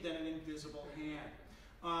ghostly than an invisible hand?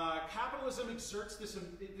 Capitalism exerts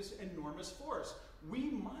this enormous force. We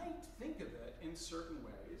might think of it in certain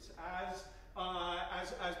ways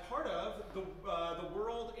as part of the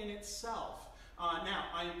world in itself. Now,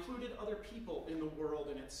 I included other people in the world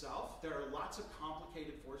in itself. There are lots of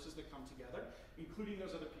complicated forces that come together, including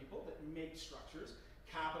those other people that make structures,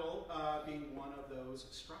 capital being one of those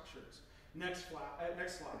structures. Next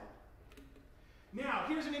slide. Now,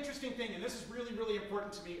 here's an interesting thing, and this is really, really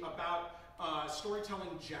important to me about storytelling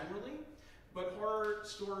generally, but horror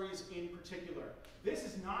stories in particular. This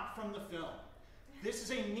is not from the film. This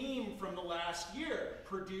is a meme from the last year,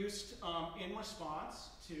 produced in response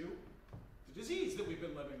to the disease that we've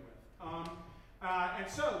been living with. And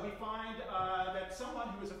so we find that someone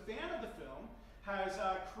who is a fan of the film has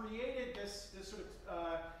created this sort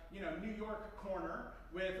of New York corner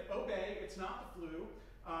with obey, it's not the flu,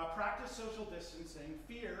 practice social distancing,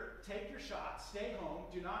 fear, take your shot, stay home,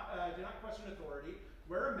 do not question authority,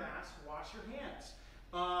 wear a mask, wash your hands.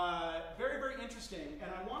 Very, very interesting.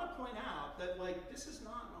 And I want to point out that this is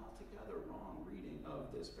not an altogether wrong reading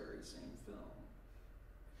of this very same film.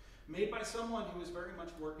 Made by someone who is very much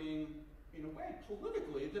working in a way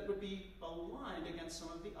politically that would be aligned against some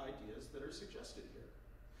of the ideas that are suggested here.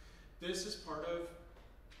 This is part of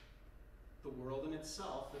the world in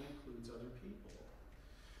itself that includes other people.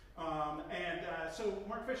 So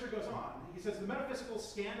Mark Fisher goes on. He says, the metaphysical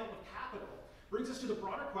scandal of capital brings us to the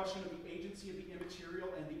broader question of the agency of the immaterial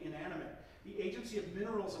and the inanimate, the agency of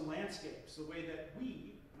minerals and landscapes, the way that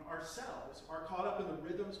we, ourselves, are caught up in the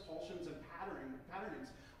rhythms, pulsions, and patternings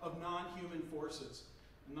of non-human forces.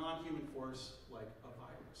 A non-human force like a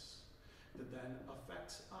virus that then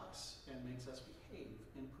affects us and makes us behave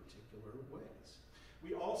in particular ways.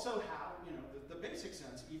 We also have, the basic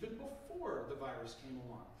sense, even before the virus came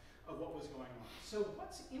along, of what was going on. So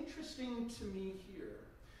what's interesting to me here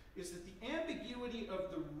is that the ambiguity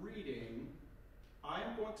of the reading I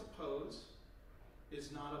am going to pose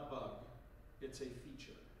is not a bug, it's a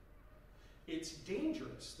feature. It's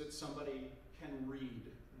dangerous that somebody can read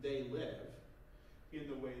they live in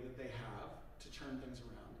the way that they have to turn things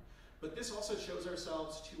around. But this also shows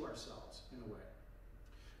ourselves to ourselves in a way.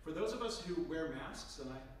 For those of us who wear masks, and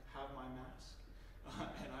I have my mask,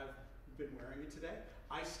 and I've been wearing it today,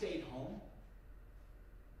 I stayed home.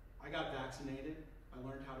 I got vaccinated. I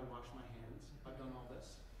learned how to wash my hands. I've done all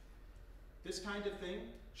this. This kind of thing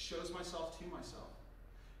shows myself to myself.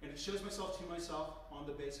 And it shows myself to myself on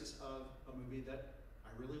the basis of a movie that I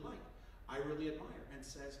really like, I really admire, and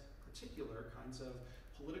says particular kinds of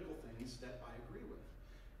political things that I agree with.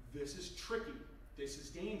 This is tricky. This is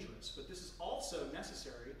dangerous. But this is also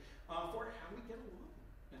necessary for how we get along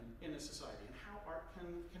in a society and how art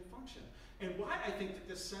can function. And why I think that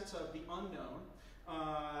this sense of the unknown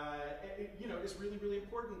is really, really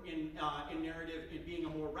important in narrative, in being a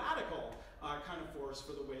more radical kind of force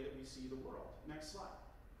for the way that we see the world. Next slide.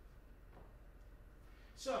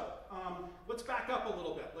 So let's back up a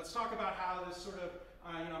little bit. Let's talk about how this sort of,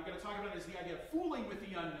 I'm going to talk about is the idea of fooling with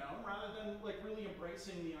the unknown rather than really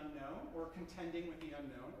embracing the unknown or contending with the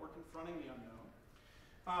unknown or confronting the unknown.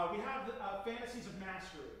 We have fantasies of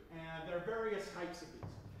mastery, and there are various types of these.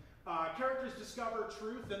 Characters discover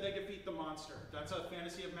truth, then they defeat the monster. That's a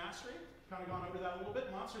fantasy of mastery. Kind of gone over that a little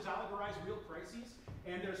bit. Monsters allegorize real crises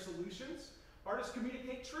and their solutions. Artists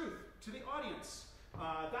communicate truth to the audience.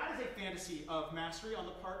 That is a fantasy of mastery on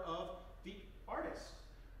the part of the artist.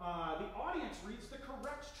 The audience reads the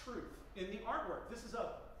correct truth in the artwork. This is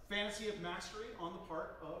a fantasy of mastery on the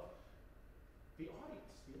part of the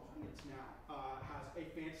audience. The audience now has a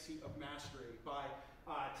fantasy of mastery by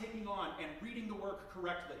taking on and reading the work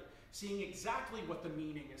correctly, seeing exactly what the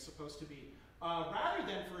meaning is supposed to be, rather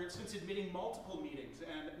than, for instance, admitting multiple meanings,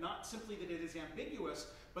 and not simply that it is ambiguous,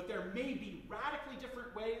 but there may be radically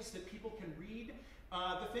different ways that people can read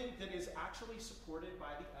the thing that is actually supported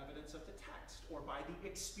by the evidence of the text or by the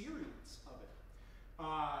experience of it.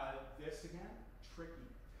 This, again, tricky.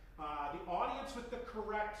 The audience with the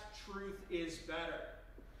correct truth is better.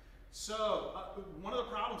 So, one of the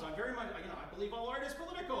problems, I'm very much, I believe all art is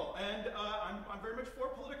political, and I'm very much for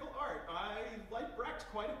political art. I like Brecht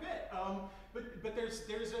quite a bit, but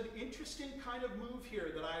there's an interesting kind of move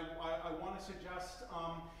here that I want to suggest,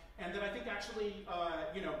 and that I think actually,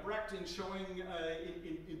 Brecht in showing,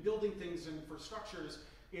 in building things and for structures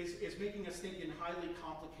is making us think in highly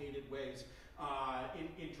complicated ways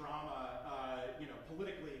in drama,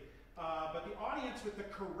 politically. But the audience with the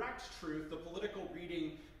correct truth, the political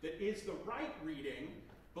reading that is the right reading,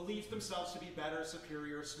 believe themselves to be better,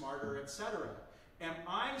 superior, smarter, etc. Am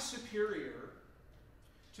I superior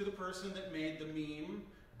to the person that made the meme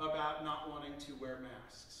about not wanting to wear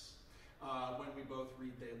masks when we both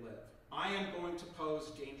read They Live? I am going to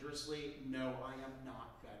pose dangerously, no, I am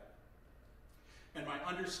not better. And my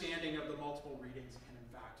understanding of the multiple readings can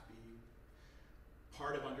in fact be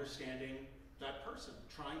part of understanding that person,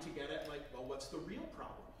 trying to get at, like, well, what's the real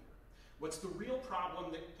problem here? What's the real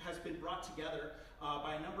problem that has been brought together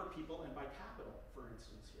by a number of people and by capital, for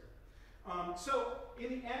instance, here? So in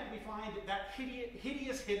the end, we find that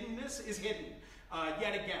hideous hiddenness is hidden.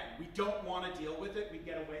 Yet again, we don't want to deal with it. We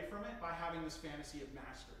get away from it by having this fantasy of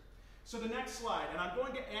mastery. So the next slide, and I'm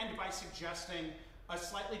going to end by suggesting a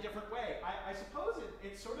slightly different way. I suppose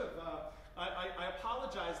it's sort of, I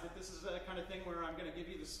apologize that this is a kind of thing where I'm going to give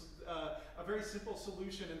you this, a very simple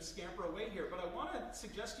solution and scamper away here, but I want to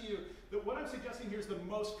suggest to you that what I'm suggesting here is the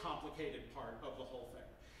most complicated part of the whole thing.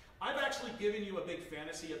 I've actually given you a big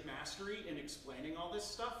fantasy of mastery in explaining all this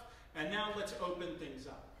stuff, and now let's open things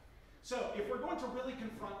up. So if we're going to really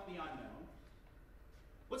confront the unknown,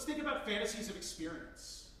 let's think about fantasies of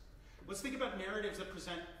experience. Let's think about narratives that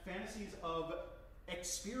present fantasies of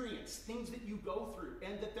experience, things that you go through,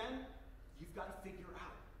 and that then you've got to figure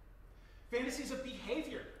out. Fantasies of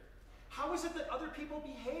behavior. How is it that other people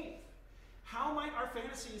behave? How might our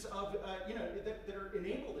fantasies of, that are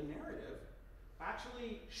enabled in narrative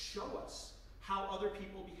actually show us how other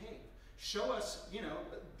people behave? Show us,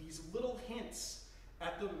 these little hints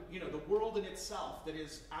at the world in itself that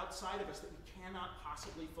is outside of us that we cannot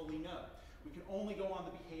possibly fully know. We can only go on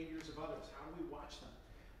the behaviors of others. How do we watch them?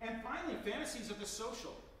 And finally, fantasies of the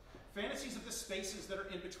social. Fantasies of the spaces that are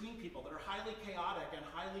in between people, that are highly chaotic and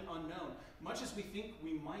highly unknown, much as we think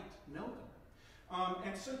we might know them.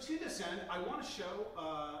 And so to this end, I want to show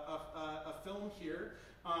a film here.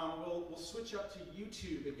 We'll switch up to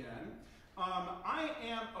YouTube again. I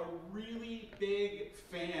am a really big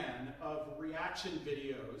fan of reaction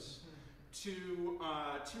videos to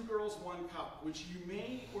Two Girls, One Cup, which you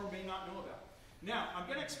may or may not know about. Now, I'm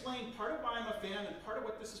going to explain part of why I'm a fan and part of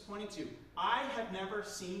what this is pointing to. I have never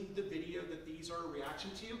seen the video that these are a reaction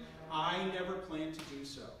to. I never plan to do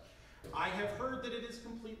so. I have heard that it is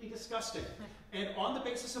completely disgusting. And on the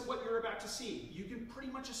basis of what you're about to see, you can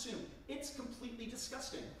pretty much assume it's completely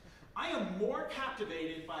disgusting. I am more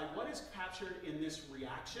captivated by what is captured in this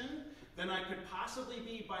reaction than I could possibly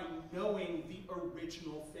be by knowing the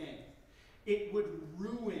original thing. It would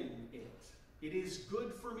ruin it. It is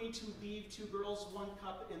good for me to leave Two Girls, One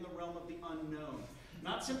Cup in the realm of the unknown.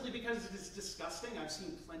 Not simply because it is disgusting. I've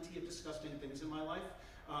seen plenty of disgusting things in my life.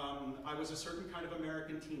 I was a certain kind of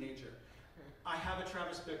American teenager. I have a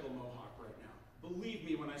Travis Bickle mohawk right now. Believe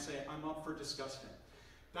me when I say I'm up for disgusting.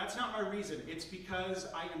 That's not my reason. It's because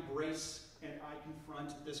I embrace and I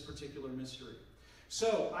confront this particular mystery.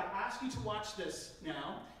 So I ask you to watch this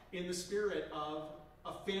now in the spirit of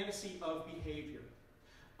a fantasy of behavior,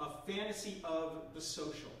 a fantasy of the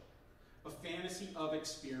social, a fantasy of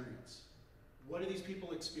experience. What are these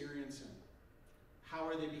people experiencing? How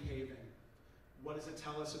are they behaving? What does it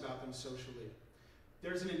tell us about them socially?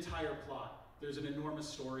 There's an entire plot. There's an enormous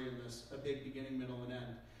story in this, a big beginning, middle, and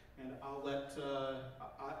end. And I'll let,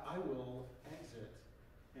 I will exit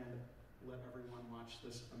and let everyone watch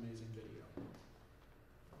this amazing video.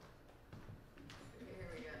 Okay, here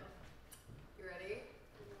we go. You ready?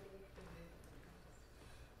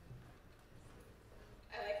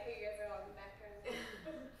 I like how you guys are all in the background.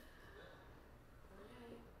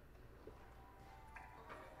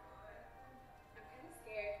 I'm kind of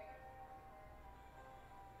scared.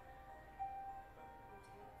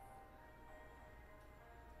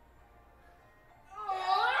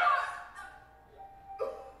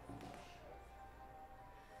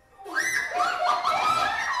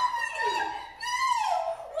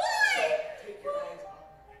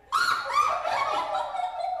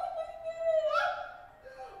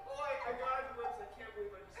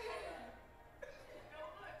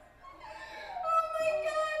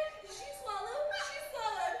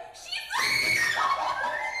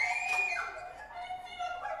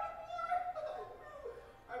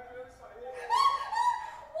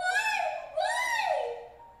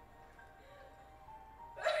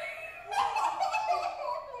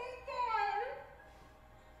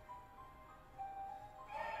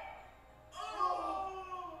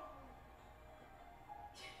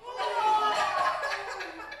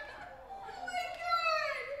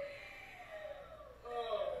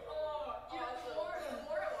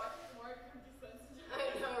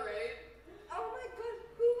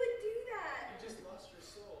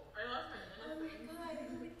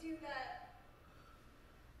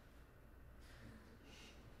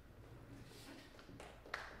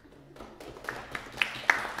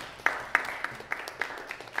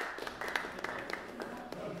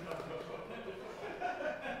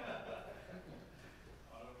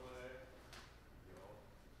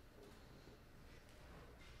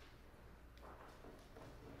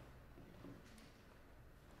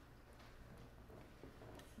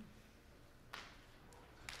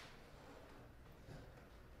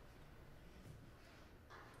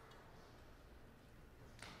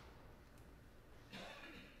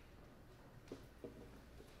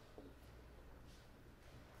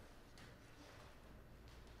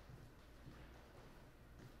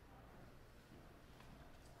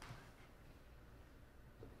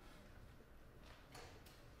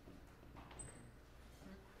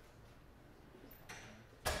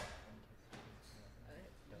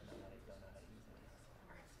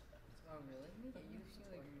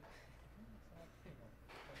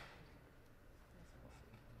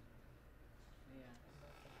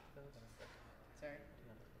 Sorry?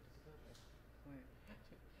 Where?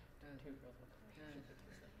 Two girls with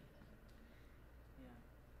Yeah.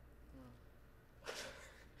 Well,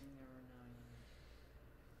 you never know.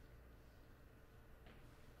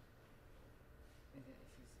 If it's a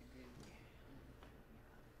good.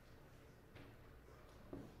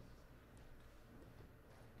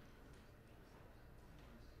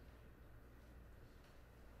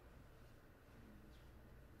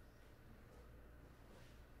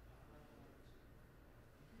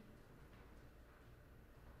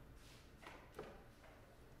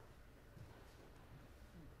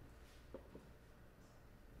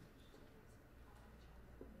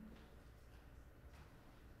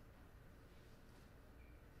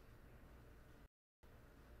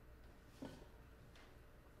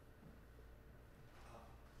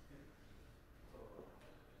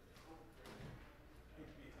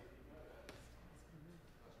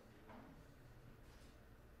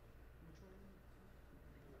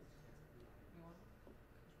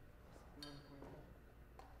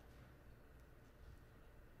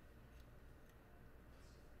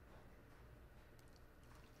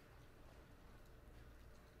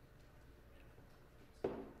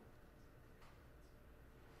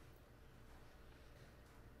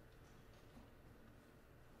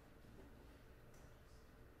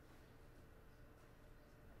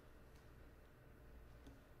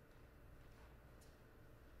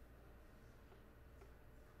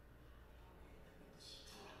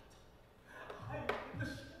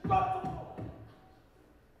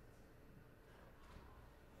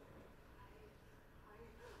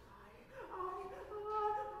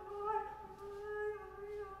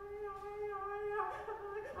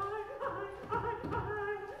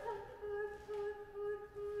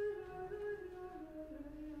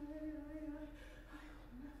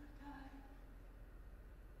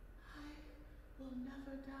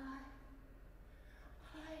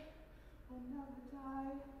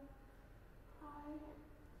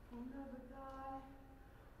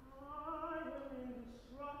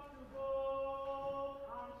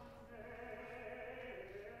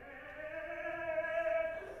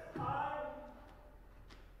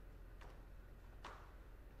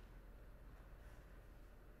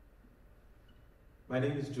 My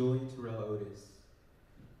name is Julian Terrell Otis,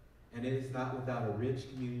 and it is not without a rich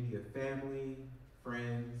community of family,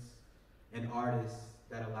 friends, and artists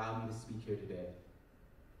that allow me to speak here today.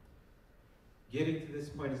 Getting to this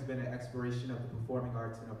point has been an exploration of the performing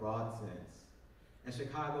arts in a broad sense, and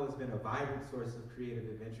Chicago has been a vibrant source of creative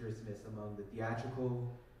adventurousness among the theatrical,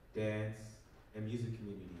 dance, and music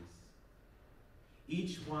communities.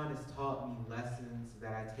 Each one has taught me lessons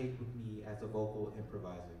that I take with me as a vocal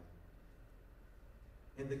improviser.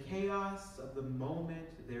 In the chaos of the moment,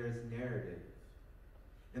 there is narrative.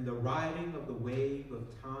 In the riding of the wave of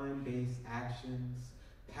time-based actions,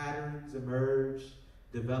 patterns emerge,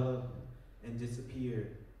 develop, and disappear,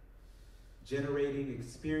 generating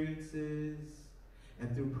experiences,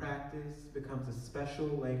 and through practice becomes a special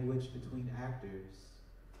language between actors.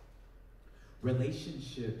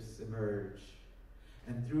 Relationships emerge,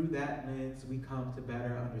 and through that lens, we come to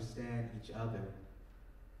better understand each other.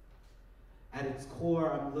 At its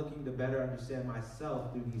core, I'm looking to better understand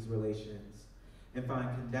myself through these relations and find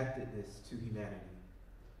connectedness to humanity.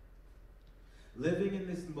 Living in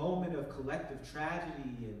this moment of collective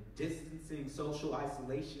tragedy and distancing social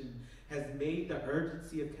isolation has made the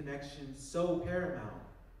urgency of connection so paramount.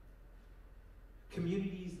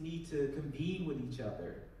 Communities need to convene with each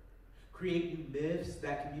other, create new myths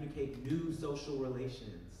that communicate new social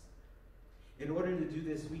relations. In order to do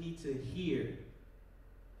this, we need to hear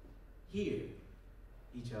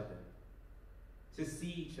each other, to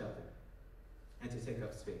see each other, and to take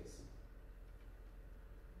up space.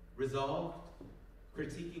 Resolved,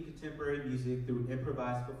 critiquing contemporary music through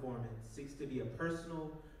improvised performance seeks to be a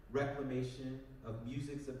personal reclamation of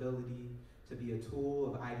music's ability to be a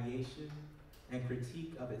tool of ideation and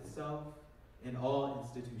critique of itself in all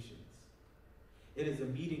institutions. It is a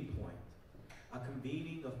meeting point, a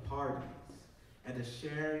convening of parties, and a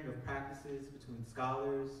sharing of practices between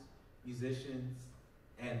scholars, musicians,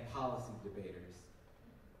 and policy debaters,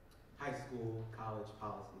 high school, college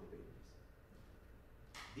policy debaters.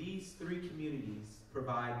 These three communities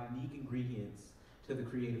provide unique ingredients to the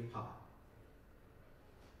creative pot.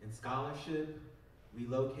 In scholarship, we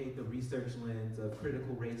locate the research lens of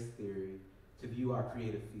critical race theory to view our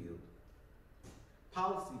creative field.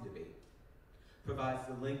 Policy debate provides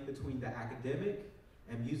the link between the academic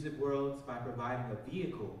and music worlds by providing a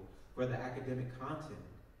vehicle for the academic content,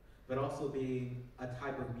 but also being a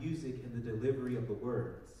type of music in the delivery of the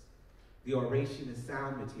words. The oration is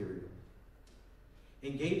sound material.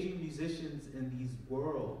 Engaging musicians in these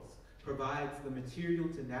worlds provides the material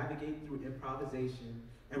to navigate through improvisation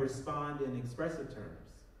and respond in expressive terms.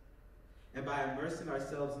 And by immersing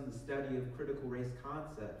ourselves in the study of critical race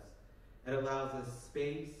concepts, it allows us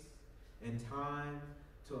space and time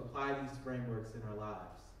to apply these frameworks in our lives.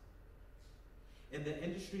 In the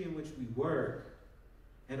industry in which we work,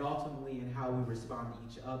 and ultimately in how we respond to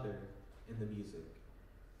each other in the music.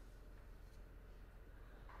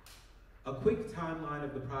 A quick timeline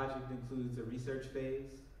of the project includes a research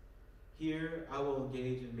phase. Here, I will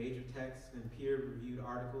engage in major texts and peer-reviewed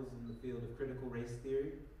articles in the field of critical race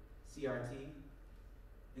theory, CRT,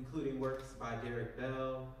 including works by Derek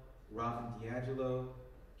Bell, Robin DiAngelo,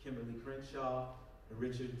 Kimberly Crenshaw, and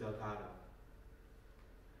Richard Delgado.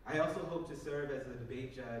 I also hope to serve as a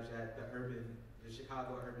debate judge at the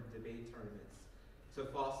Chicago Urban Debate Tournaments to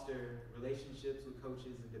foster relationships with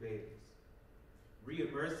coaches and debaters,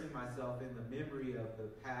 re-immersing myself in the memory of the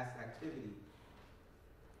past activity,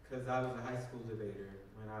 because I was a high school debater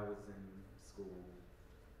when I was in school,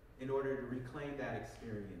 in order to reclaim that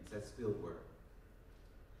experience as field work.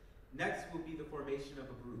 Next will be the formation of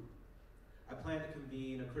a group. I plan to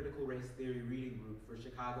convene a critical race theory reading group for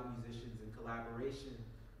Chicago musicians in collaboration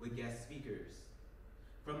with guest speakers.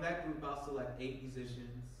 From that group, I'll select 8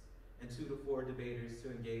 musicians and 2 to 4 debaters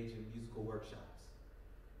to engage in musical workshops.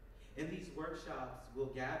 In these workshops, we'll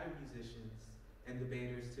gather musicians and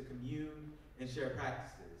debaters to commune and share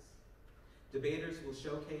practices. Debaters will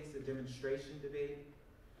showcase a demonstration debate,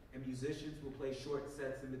 and musicians will play short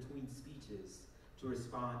sets in between speeches to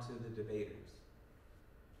respond to the debaters.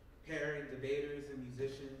 Pairing debaters and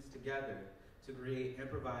musicians together to create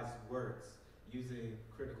improvised works using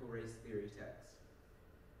critical race theory texts.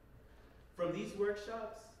 From these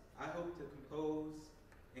workshops, I hope to compose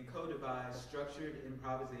and co-devise structured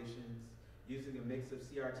improvisations using a mix of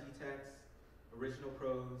CRT texts, original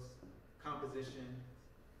prose, composition,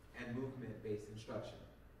 and movement-based instruction.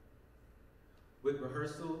 With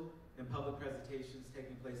rehearsal and public presentations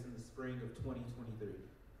taking place in the spring of 2023.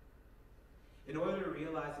 In order to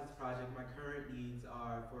realize this project, my current needs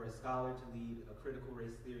are for a scholar to lead a critical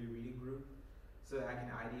race theory reading group so that I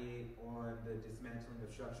can ideate on the dismantling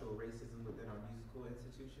of structural racism within our musical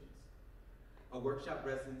institutions. A workshop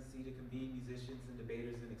residency to convene musicians and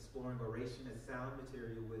debaters in exploring oration as sound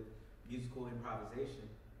material with musical improvisation,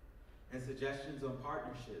 and suggestions on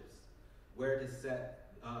partnerships, where to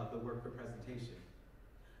set the work for presentation.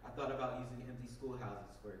 I thought about using empty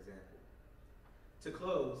schoolhouses, for example. To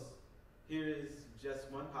close, here is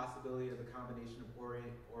just one possibility of the combination of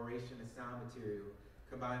oration and sound material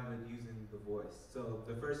combined with using the voice. So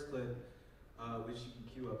the first clip, which you can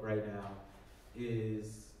cue up right now,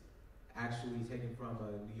 is actually taken from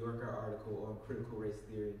a New Yorker article on critical race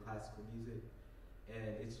theory and classical music,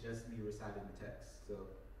 and it's just me reciting the text. So.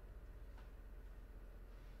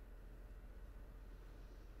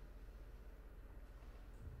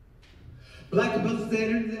 Black composer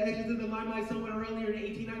entered the edges of the limelight somewhere earlier in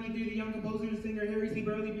 1893. The young composer and singer Harry C.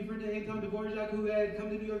 Burleigh befriended Anton Dvorak, who had come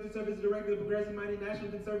to New York to serve as the director of the progressive-minded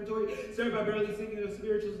National Conservatory. Served by Burleigh singing of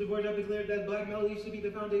spirituals, Dvorak declared that black melody should be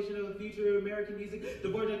the foundation of the future of American music.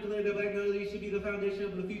 Dvorak declared that black melody should be the foundation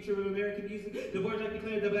of the future of American music. Dvorak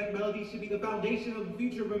declared that black melody should be the foundation of the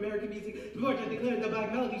future of American music. Dvorak declared that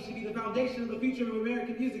black melody should be the foundation of the future of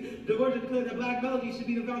American music. Dvorak declared that black melody should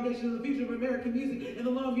be the foundation of the future of American music. In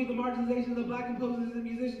the long view, the marginalization of the black composers and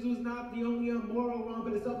musicians was not the only immoral wrong,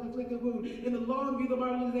 but a self-inflicted wound. In the long view, the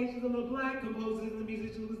marginalization of the black composers and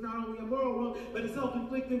musicians was not only a moral wrong, but a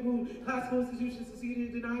self-inflicted wound. Classical institutions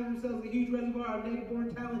succeeded in denying themselves a huge reservoir of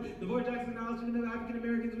native-born talent. Dvorak's acknowledgement of African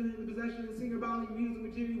Americans within the possession of singer-body music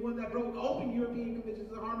material, one that broke open European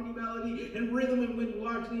conventions of harmony, melody, and rhythm, and went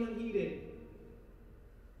largely unheeded.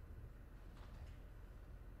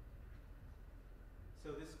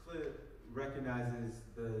 So this clip recognizes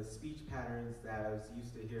the speech patterns that I was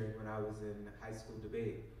used to hearing when I was in high school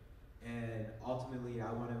debate. And ultimately,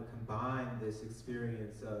 I want to combine this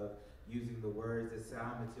experience of using the words as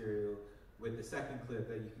sound material with the second clip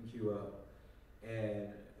that you can cue up, and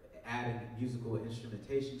adding musical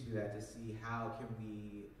instrumentation to that to see how can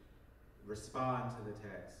we respond to the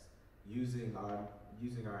text using our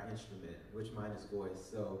instrument, which mine is voice.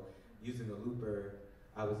 So using a looper,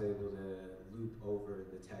 I was able to loop over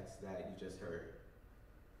the text that you just heard.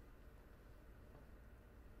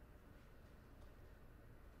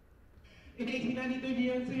 In 1893, the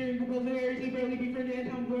young singer and composer Harry C. Burleigh befriended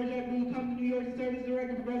Anton Dvorak, who would come to New York to serve as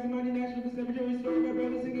director of progressive-minded National Conservatory. Story by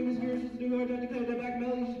Burleigh singing the spirituals to Dvorak declared that black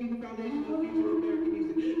melody should be the foundation of the future of American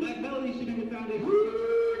music. Black melody should be the foundation of the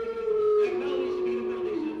future of American music. Black melody should be the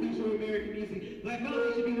foundation of the future of American music. Black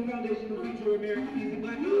melody should be the foundation of the future future of American music.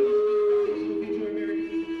 Black melody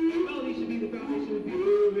should be the foundation of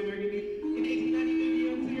future of American music. In 1893, the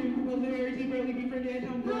young singer composer Harry T. Burley befriended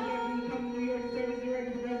Anton Dvorak when he come to New York to serve as director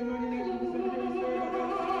for Gradual National Conservatory story about declared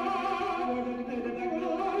that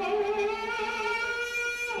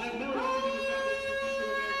black melody should be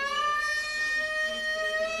the foundation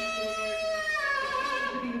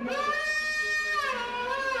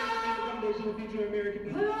of future American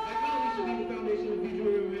music. Black melody should be the foundation of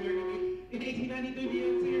future American music. In 1893, the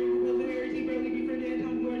young singer composer Harry T. Burley befriended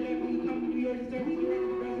Anton Dvorak when he come to New York to serve as director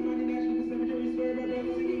for Gradual National Conservatory story about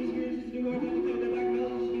singing experiences in New York and declared that black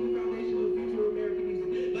melody should be the foundation of future American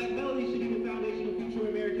music. Black melody should be the foundation of future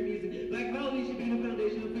American music. Black melody should be the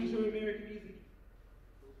foundation of future American music.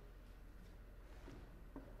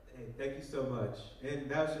 Hey, thank you so much. And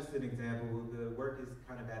that was just an example. The work is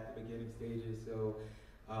kind of at the beginning stages, so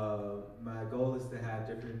my goal is to have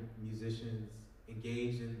different musicians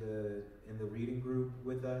engage in the reading group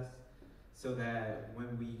with us, so that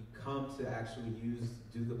when we come to actually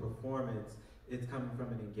do the performance, it's coming from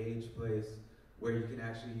an engaged place where you can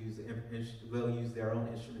actually they'll use their own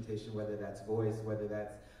instrumentation, whether that's voice, whether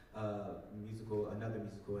that's another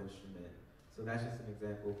musical instrument. So that's just an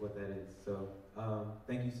example of what that is. So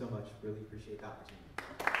thank you so much. Really appreciate the opportunity.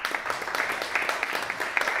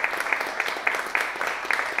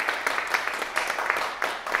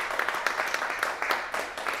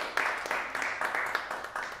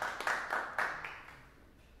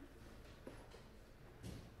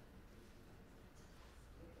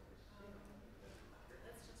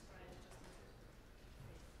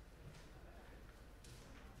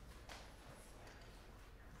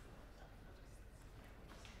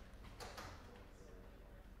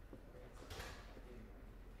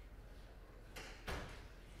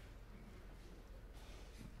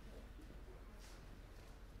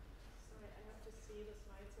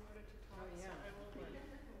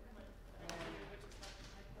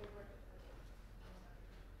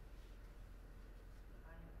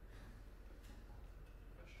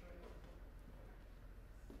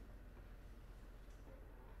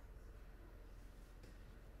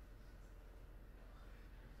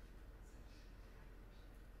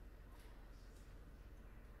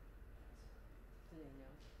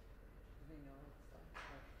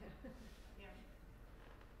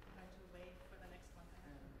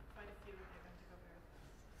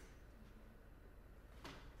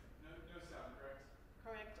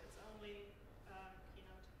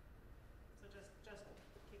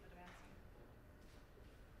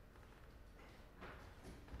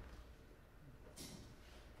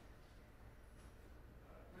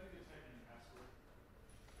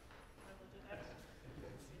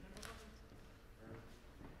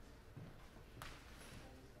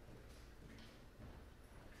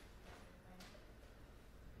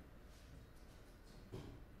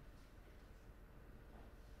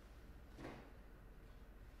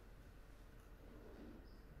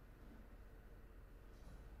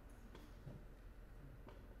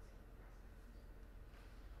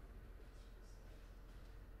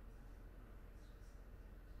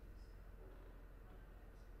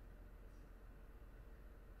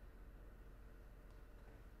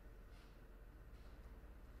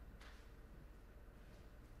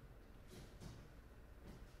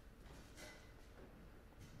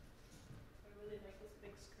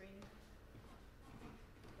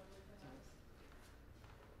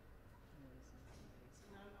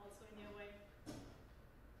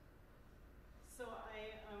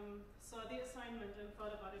 Saw the assignment and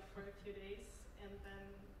thought about it for a few days, and then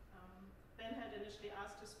Ben had initially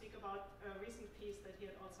asked to speak about a recent piece that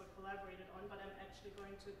he had also collaborated on, but I'm actually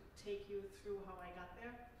going to take you through how I got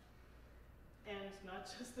there, and not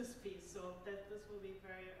just this piece, so that this will be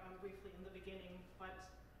very briefly in the beginning, but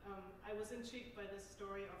I was intrigued by this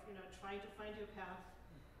story of, trying to find your path,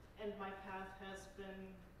 and my path has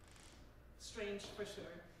been strange for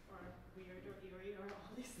sure, or weird or eerie or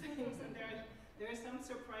all these things, and there are some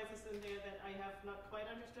surprises in there that I have not quite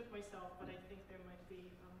understood myself, but I think there might be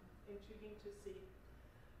intriguing to see.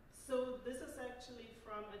 So this is actually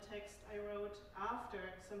from a text I wrote after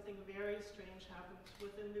something very strange happened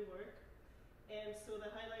within the work. And so the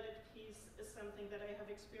highlighted piece is something that I have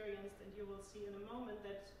experienced, and you will see in a moment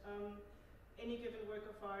that any given work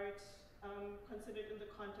of art considered in the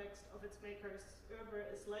context of its maker's oeuvre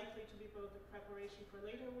is likely to be both a preparation for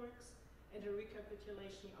later works and a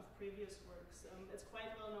recapitulation of previous works. It's quite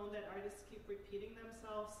well known that artists keep repeating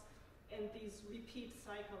themselves, and these repeat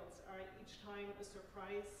cycles are each time a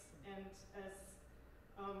surprise, and as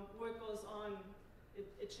work goes on,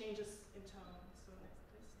 it changes in tone. So next,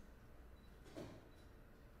 please.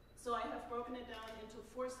 So I have broken it down into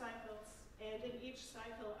 4 cycles, And in each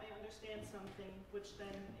cycle, I understand something, which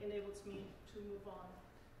then enables me to move on.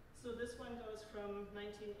 So this one goes from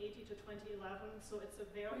 1980 to 2011, so it's a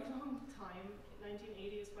very long time. 1980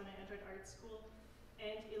 is when I entered art school,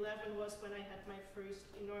 and 11 was when I had my first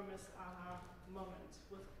enormous aha moment,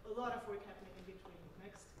 with a lot of work happening in between.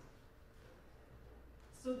 Next.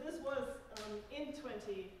 So this was in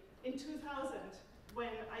 2000,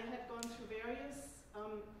 when I had gone through various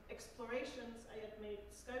explorations. I had made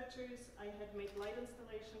sculptures, I had made light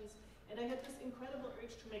installations, and I had this incredible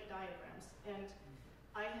urge to make diagrams. And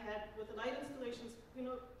I had, with the light installations, you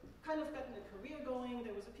know, kind of gotten a career going.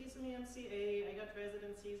 There was a piece in the MCA, I got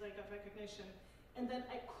residencies, I got recognition. And then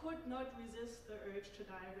I could not resist the urge to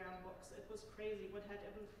diagram books. It was crazy. What had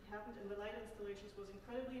happened in the light installations was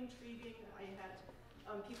incredibly intriguing. I had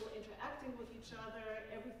people interacting with each other.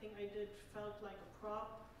 Everything I did felt like a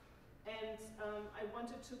prop. And I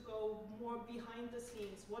wanted to go more behind the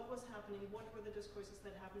scenes. What was happening? What were the discourses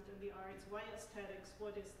that happened in the arts? Why aesthetics?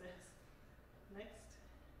 What is this? Next.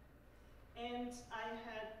 And I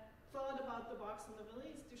had thought about the box in the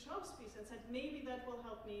Valise Duchamp's piece and said, maybe that will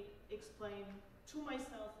help me explain to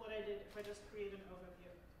myself what I did if I just create an overview.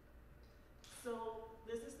 So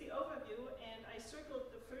this is the overview, and I circled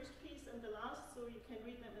the first piece and the last so you can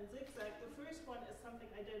read them in zigzag. The first one is something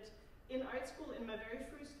I did in art school in my very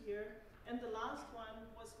first year, and the last one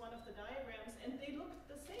was one of the diagrams, and they looked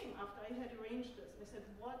the same after I had arranged this. I said,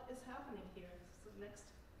 what is happening here? So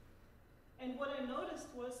next. And what I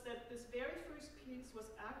noticed was that this very first piece was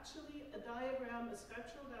actually a diagram, a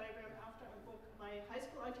sculptural diagram after a book my high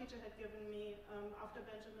school art teacher had given me after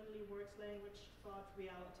Benjamin Lee Ward's Language, Thought,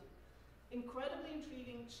 Reality. Incredibly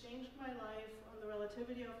intriguing, changed my life on the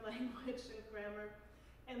relativity of language and grammar.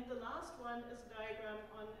 And the last one is a diagram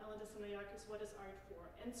on Ellen DeSanayakis, What is Art For?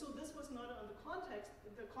 And so this was not on the content,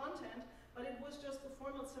 but it was just the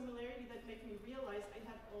formal similarity that made me realize I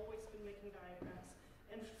had always been making diagrams.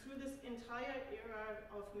 And through this entire era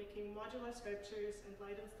of making modular sculptures and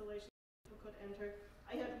light installations people could enter,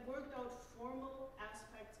 I had worked out formal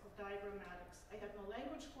aspects of diagrammatics. I had no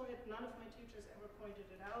language for it. None of my teachers ever pointed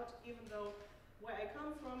it out, even though where I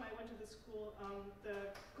come from, I went to the school,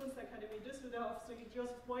 the Kunstakademie Düsseldorf, so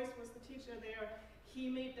Joseph Beuys was the teacher there.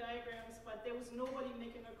 He made diagrams, but there was nobody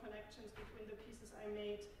making the connections between the pieces I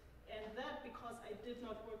made, and that because I did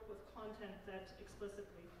not work with content that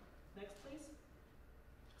explicitly. Next, please.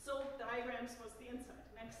 So diagrams was the insight.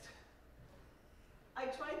 Next. I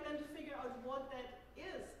tried then to figure out what that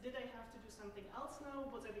is. Did I have to do something else now?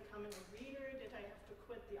 Was I becoming a reader? Did I have to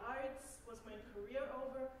quit the arts? Was my career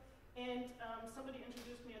over? And somebody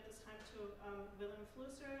introduced me at this time to Willem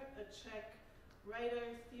Flusser, a Czech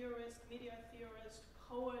writer, theorist, media theorist,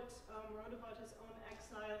 poet, wrote about his own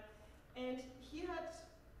exile. And he had,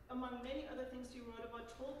 among many other things he wrote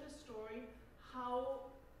about, told this story how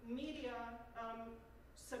media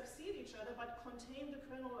succeed each other but contain the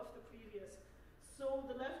kernel of the previous. So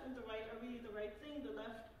the left and the right are really the right thing. The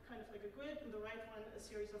left kind of like a grid, and the right one a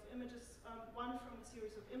series of images, one from a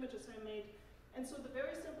series of images I made. And so the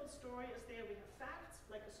very simple story is there. We have facts,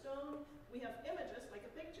 like a stone. We have images, like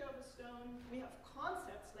a picture of a stone. We have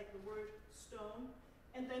concepts, like the word stone.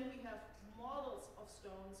 And then we have models of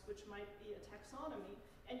stones, which might be a taxonomy.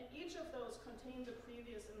 And each of those contain the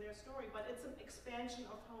previous in their story, but it's an expansion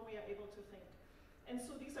of how we are able to think. And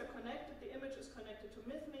so these are connected. The image is connected to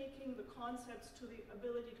myth-making, the concepts to the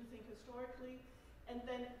ability to think historically. And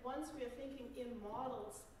then once we are thinking in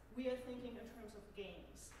models, we are thinking in terms of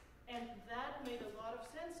games. And that made a lot of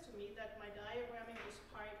sense to me, that my diagramming was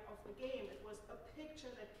part of the game. It was a picture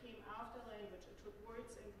that came after language. It took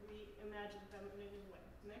words and reimagined them in a new way.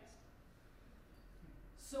 Next.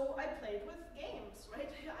 So I played with games, right?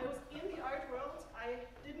 I was in the art world. I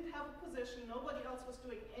didn't have a position. Nobody else was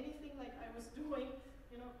doing anything like I was doing.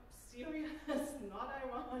 You know, serious, not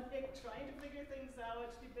ironic, trying to figure things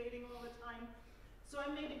out, debating all the time. So I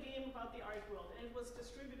made a game about the art world, and it was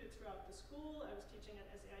distributed throughout the school. I was teaching at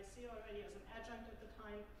SAIC already as an adjunct at the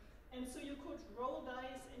time. And so you could roll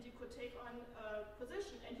dice, and you could take on a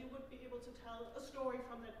position, and you would be able to tell a story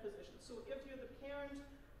from that position. So if you're the parent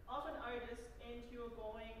of an artist, and you're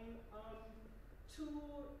going to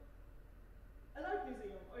an art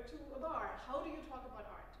museum, or to a bar, how do you talk about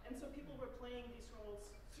art? And so people were playing these roles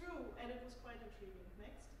through, and it was quite intriguing.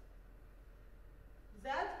 Next.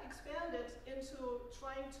 That expanded into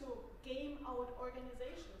trying to game out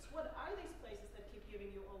organizations. What are these places that keep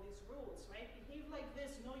giving you all these rules, right? Behave like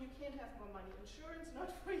this. No, you can't have more money. Insurance,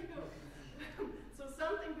 not for you. So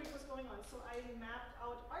something big was going on. So I mapped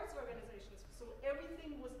out arts organizations. So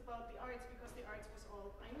everything was about the arts because the arts was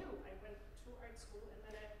all I knew. I went to art school, and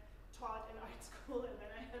then I taught in art school, and then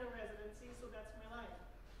I had a residency. So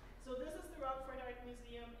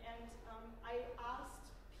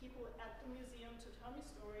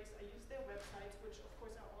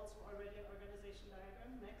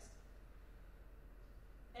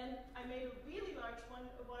And I made a really large one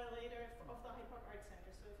a while later of the Hyde Park Art Center.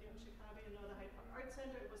 So if you're in Chicago, you know the Hyde Park Art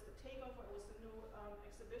Center. It was the takeover, it was the new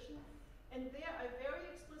exhibition. And there I very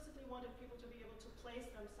explicitly wanted people to be able to place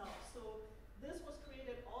themselves. So this was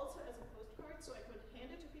created also as a postcard, so I could hand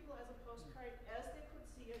it to people as a postcard as they could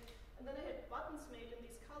see it. And then I had buttons made in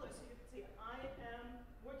these colors so you could see I am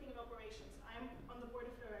working in operations, I'm on the board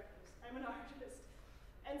of directors, I'm an artist.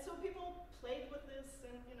 And so people played with this,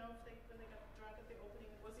 and you know, when they got drunk at the opening,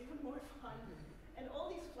 it was even more fun. And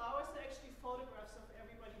all these flowers are actually photographs of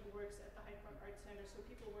everybody who works at the Hyde Park Art Center. So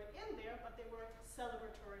people were in there, but they were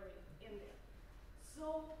celebratorily in there.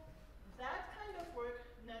 So that kind of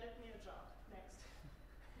work netted me a job. Next.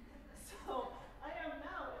 So I am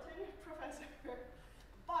now a tenured professor,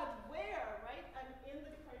 but where, right? I'm in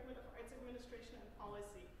the Department of Arts Administration and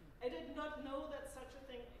Policy. I did not know that such a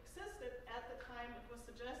thing existed at the time. It was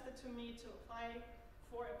suggested to me to apply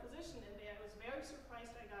for a position in there. I was very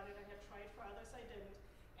surprised I got it. I had tried for others, I didn't.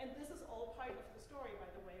 And this is all part of the story, by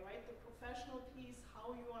the way, right? The professional piece,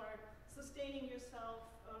 how you are sustaining yourself,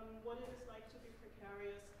 what it is like to be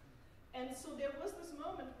precarious. And so there was this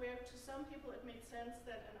moment where to some people it made sense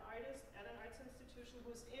that an artist at an arts institution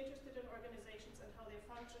who is interested in organizations and how they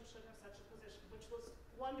function should have such a position, which was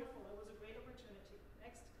wonderful. It was a great opportunity.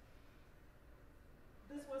 Next.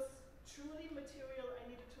 This was truly material I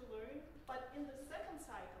needed to learn, but in the second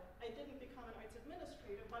cycle, I didn't become an arts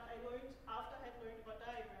administrator, but I learned, after I had learned about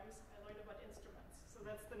diagrams, I learned about instruments. So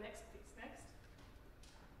that's the next piece. Next.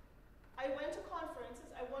 I went to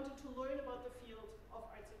conferences. I wanted to learn about the field of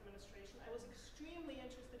arts administration. I was extremely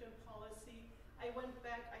interested in policy. I went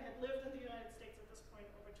back. I had lived in the United States at this point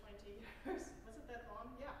over 20 years. Was it that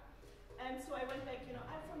long? Yeah. And so I went back, you know,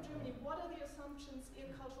 I'm from Germany. What are the assumptions in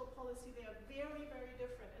cultural policy? They are very, very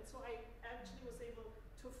different. And so I actually was able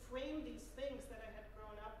to frame these things that I had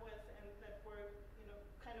grown up with and that were, you know,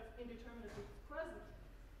 kind of indeterminately present.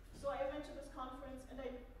 So I went to this conference and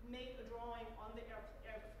I made a drawing on the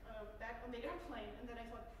back on the airplane, and then I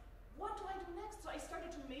thought, what do I do next? So I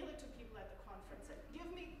started to mail it to people at the conference and give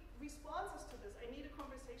me responses to this. I need a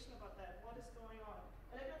conversation about that. What is going on?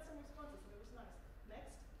 And I got some responses, and it was nice.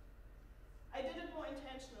 Next. I did it more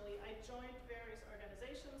intentionally. I joined various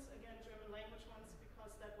organizations, again, German language ones,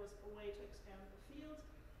 because that was a way to expand the field.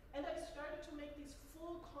 And I started to make these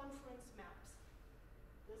full conference maps.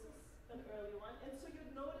 This is an early one. And so you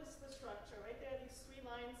notice the structure, right? There are these 3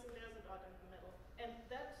 lines, and there's a dot in the middle. And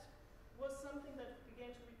that was something that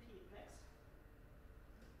began to repeat. Next.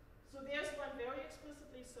 So there's one very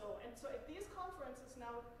explicitly so. And so at these conferences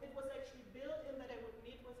now, it was actually built in that I would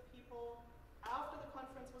meet with people after the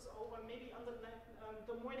conference was over, maybe on the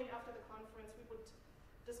morning after the conference, we would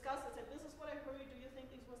discuss it. Said, this is what I heard. Do you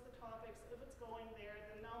think these was the topics? If it's going there,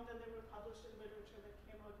 then now and then they were published in literature that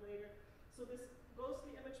came out later. So this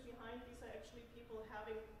ghostly image behind these are actually people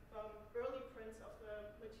having early prints of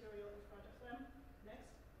the material in front of them.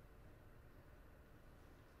 Next.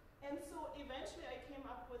 And so eventually I came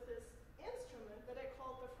up with this instrument that I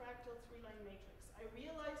called the fractal 3-line matrix. I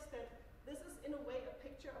realized that this is in a way a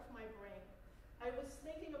picture of my brain. I was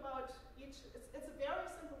thinking about each, it's a very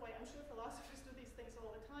simple way. I'm sure philosophers do these things all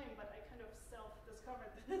the time, but I kind of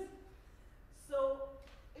self-discovered this. So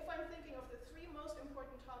if I'm thinking of the 3 most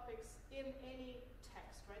important topics in any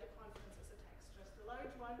text, right? A conference is a text, just a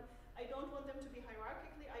large one. I don't want them to be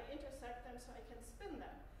hierarchically. I intersect them so I can spin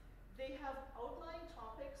them. They have outlying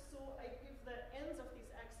topics, so I give the ends of these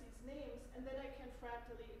axes names, and then I can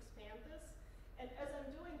fractally expand this. And as I'm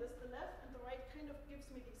doing this, the left and the right kind of gives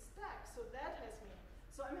me these stacks, so that has meaning.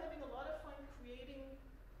 So I'm having a lot of fun creating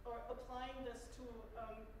or applying this to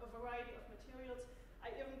a variety of materials. I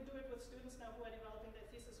even do it with students now who are developing their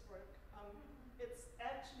thesis work. It's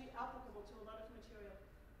actually applicable to a lot of material.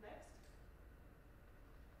 Next.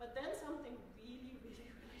 But then something really, really,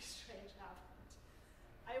 really strange happened.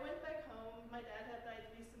 I went back home. My dad had died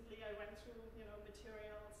recently. I went through, you know,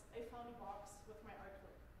 materials. I found a box with my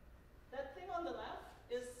artwork. That thing on the left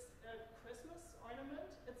is a Christmas ornament.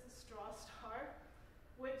 It's a straw star,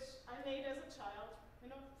 which I made as a child, you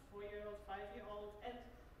know, 4-year-old, 5-year-old, and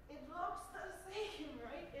it looks the same,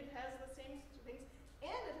 right? It has the same things,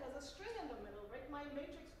 and it has a string in the middle, right? My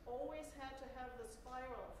matrix always had to have the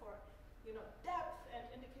spiral for, you know, depth and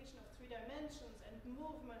indication of 3 dimensions and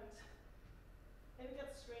movement. And it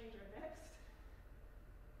gets stranger. Next.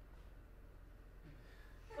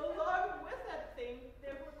 Along with that thing,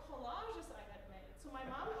 there were collages I had made. So my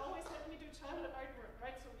mom always had me do childhood artwork,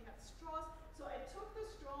 right? So we had straws. So I took the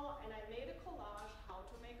straw and I made a collage how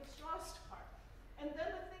to make a straw star. And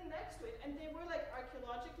then the thing next to it, and they were like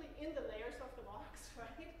archaeologically in the layers of the box,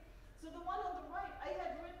 right? So the one on the right, I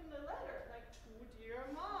had written a letter, like, to dear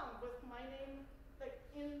mom, with my name, like,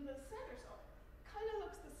 in the center. So kind of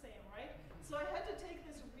looks the same, right? So I had to take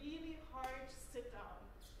this really hard sit down.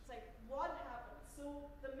 It's like, what happened? So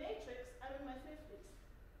the matrix, I'm in my 50s.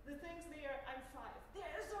 The things there, I'm 5.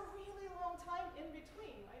 There's a really long time in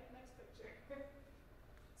between, right? Next picture.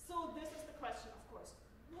 So this is the question, of course.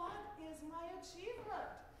 What is my achievement?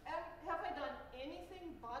 Have I done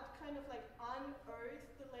anything but kind of like unearth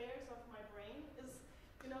the layers of my brain? Is,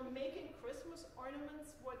 making Christmas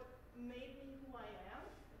ornaments what made me who I am?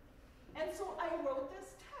 And so I wrote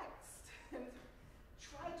this text and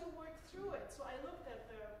tried to work through it. So I looked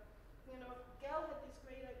at Gail had these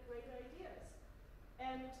great ideas.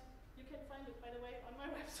 And you can find it, by the way, on my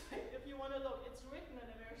website if you want to look. It's written in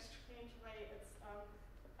a very strange way. It's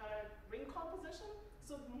a ring composition.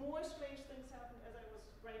 So more strange things happened as I was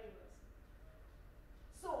writing this.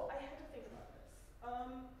 So I had to think about this.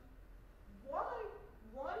 What I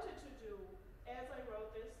wanted to do as I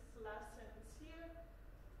wrote this, the last sentence here,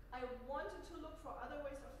 I wanted to look for other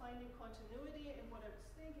ways of finding continuity in what I was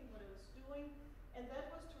thinking, what I was doing, and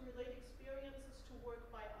that was to relate experiences to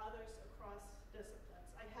work by others across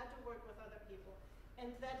disciplines. I had to work with other people.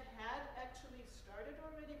 And that had actually started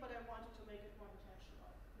already, but I wanted to make it more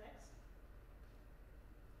intentional. Next.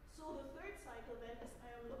 So the third cycle then is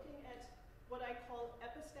I am looking at what I call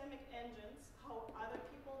epistemic engines, how other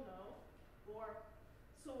people know, or,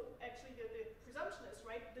 so actually the presumption is,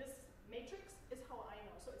 right, this matrix is how I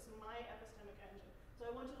know, so it's my epistemic engine. So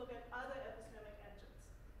I want to look at other epistemic engines.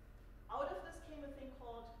 Out of this came a thing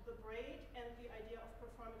called the braid and the idea of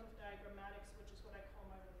performative diagrammatics, which is what I call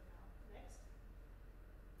my work now. Next.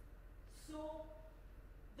 So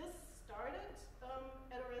this started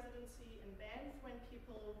at a residency in Banff when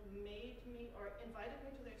people made me or invited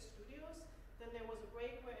me to their studios. Then there was a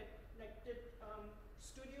break where it did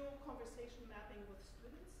studio conversation mapping with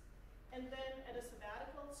students. And then at a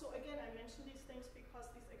sabbatical, so again, I mention these things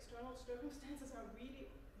because these external circumstances are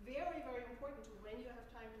really very, very important to when you have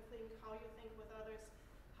time to think, how you think with others,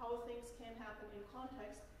 how things can happen in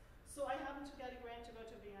context. So I happened to get a grant to go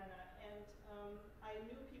to Vienna, and I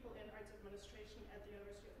knew people in arts administration at the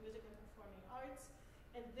University of Music and Performing Arts,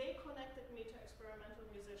 and they connected me to experimental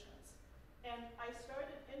musicians. And I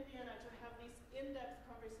started in Vienna to have these in-depth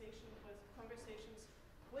conversations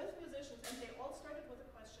with musicians, and they all started with the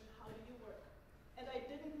question, how do you work? And I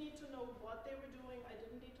didn't need to know what they were doing. I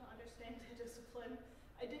didn't need to understand their discipline.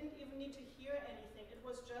 I didn't even need to hear anything. It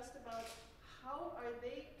was just about how are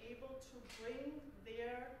they able to bring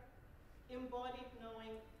their embodied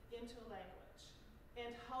knowing into language?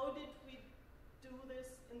 And how did we do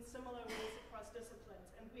this in similar ways across disciplines?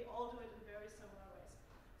 And we all do it in very similar ways.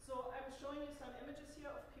 So I'm showing you some images here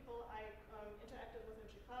of people I interacted with in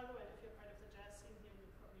Chicago, and if you're part of the jazz scene here, you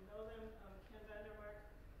probably know them, Ken Vandermark.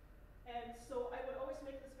 And so I would always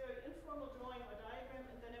make this very informal drawing or diagram,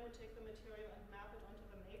 and then I would take the material and map it onto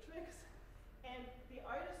the matrix. And the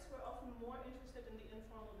artists were often more interested in the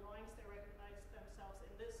informal drawings. They recognized themselves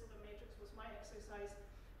in this, so the matrix was my exercise.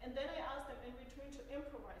 And then I asked them in return to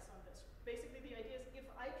improvise on this. Basically, the idea is, if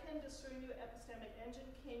I can discern your epistemic engine,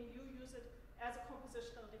 can you use it as a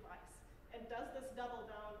compositional device? And does this double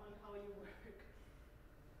down on how you work?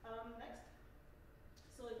 Next.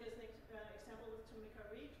 So here's an example with Tamika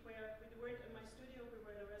Reed, where we weren't in my studio, we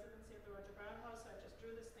were in a residency at the Roger Brown House, so I just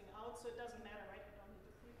drew this thing out, so it doesn't matter, right? I don't need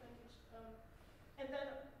the pre-package. And then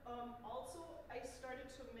also, I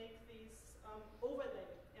started to make these overlay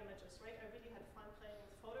images, right? I really had fun playing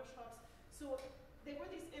with Photoshops. So they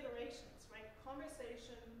were these iterations, right?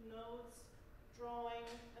 Conversation, notes, drawing,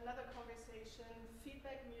 another conversation,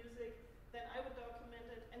 feedback music, then I would document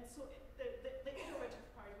it. And so the iterative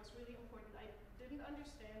part was really important. I didn't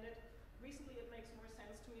understand it. Recently it makes more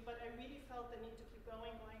sense to me, but I really felt the need to keep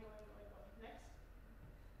going. Next.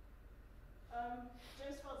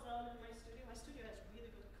 James Falzone in my studio. My studio has really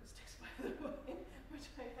good acoustics, by the way, which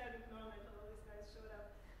I hadn't known until all these guys showed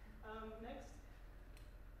up. Next.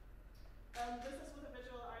 This is with a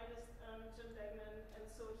visual artist, Jim Degnan, and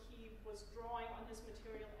so he was drawing on his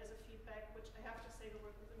material as a feedback, which I have to say the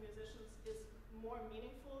work with the musicians is more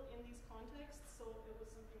meaningful in these contexts, so it was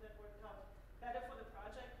something that worked out better for the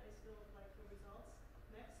project. I still like the results.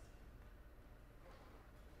 Next.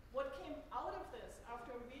 What came out of this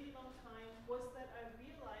after a really long time was that I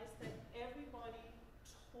realized that everybody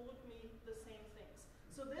told me the same things.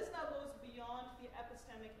 So this now goes beyond the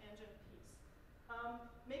epistemic engine piece.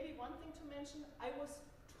 Maybe one thing to mention, I was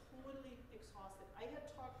totally exhausted. I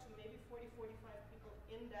had talked to maybe 40, 45 people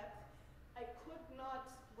in depth. I could not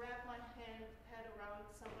wrap my head around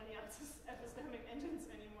somebody else's epistemic engines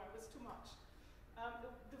anymore. It was too much.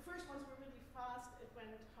 The first ones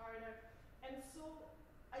And so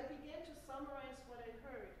I began to summarize what I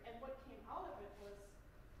heard, and what came out of it was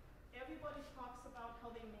everybody talks about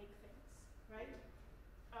how they make things, right?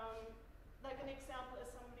 Like an example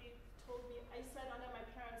is somebody told me, I sat under my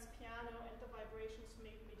parents' piano and the vibrations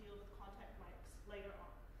made me deal with contact mics later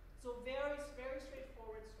on. So very, very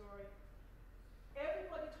straightforward story.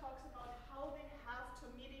 Everybody talks about how they have to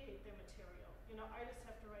mediate their material. You know, artists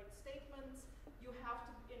have to write statements. You have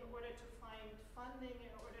to, in order to find funding,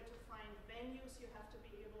 in order to find venues, you have to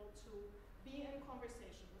be able to be in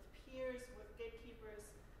conversation with peers, with gatekeepers,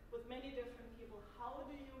 with many different people. How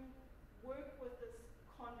do you work with this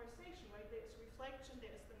conversation, right? There's reflection,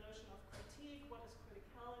 there's the notion of critique, what is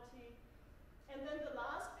criticality. And then the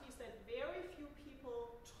last piece that very few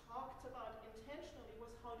people talked about intentionally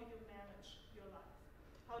was how do you manage your life?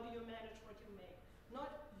 How do you manage what you make?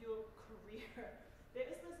 Not your career. There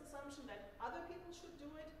is this assumption that other people should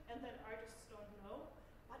do it and that artists don't know.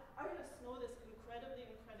 But artists know this incredibly,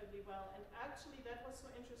 incredibly well. And actually that was so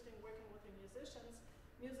interesting working with the musicians.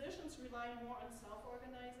 Musicians rely more on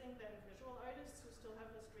self-organizing than visual artists who still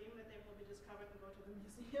have this dream that they will be discovered and go to the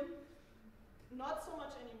museum. Not so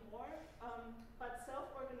much anymore, but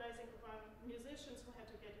self-organizing musicians who had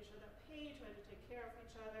to get each other paid, who had to take care of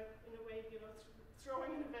each other in a way, you know,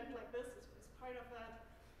 throwing an event like this is part of that.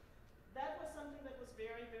 That was something that was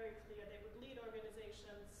very, very clear. They would lead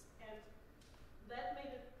organizations, and that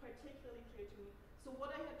made it particularly clear to me. So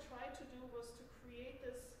what I had tried to do was to create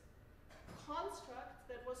this construct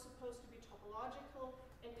that was supposed to be topological,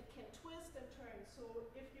 and it can twist and turn.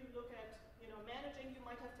 So if you look at, you know, managing, you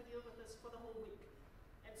might have to deal with this for the whole week.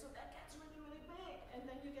 And so that gets really, really big, and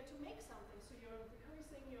then you get to make something. So you're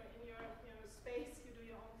rehearsing, you're in your, you know, space, you do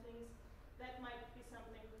your own things. That might be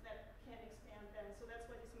something that can expand then. So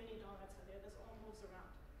that's why these mini donuts are there. This all moves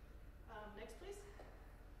around. Next, please.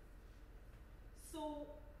 So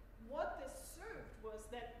what this served was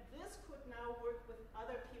that this could now work with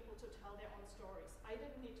other people to tell their own stories. I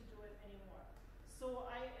didn't need to do it anymore. So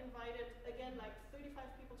I invited, again, like 35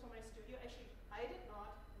 people to my studio. Actually, I did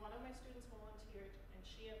not. One of my students volunteered, and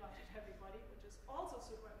she invited everybody, which is also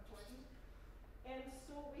super important. And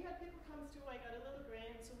so we had people come through. I got a little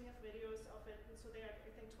grant, so we have videos of it. And so there are,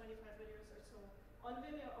 I think, 25 videos or so on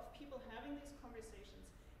Vimeo of people having these conversations.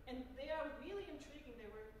 And they are really intriguing. They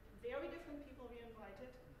were very different people we invited.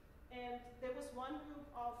 And there was one group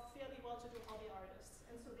of fairly well-to-do hobby artists.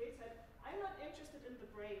 And so they said, I'm not interested in the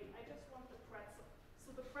brain. I just want the pretzel.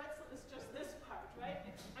 So the pretzel is just this part, right?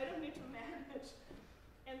 I don't need to manage.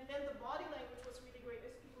 And then the body language was really great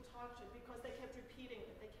as people talked to it because they kept repeating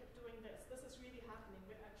it. They kept doing this. This is really happening.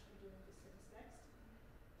 We're actually doing these things next.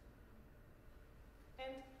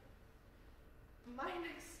 And my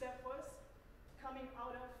next step was coming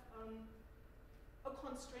out of a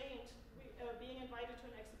constraint, being invited to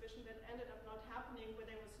an exhibition that ended up not happening, where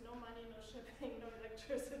there was no money, no shipping, no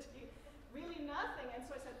electricity, really nothing. And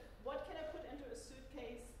so I said, what can I put into a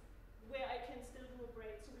suitcase where I can still do a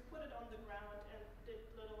braid? So we put it on the ground and did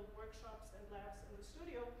little workshops and labs in the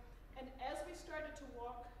studio. And as we started to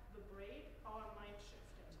walk the braid, our mind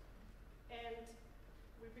shifted. And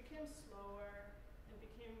we became slower and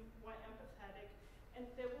became more empathetic. And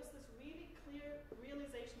there was this really clear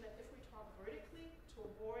realization that if we talk vertically to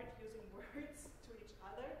avoid using words to each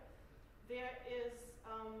other, there is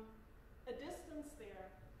a distance there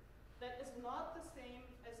that is not the same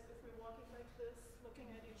as if we're walking like this, looking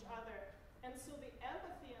at each other. And so the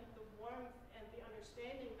empathy and the warmth and the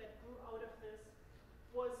understanding that grew out of this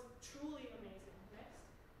was truly amazing. Next.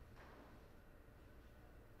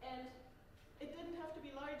 And it didn't have to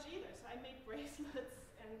be large either. So I made bracelets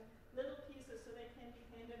and little pieces so they can be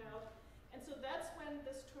handed out. And so that's when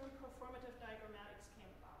this term performative diagrammatics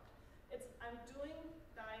came about. I'm doing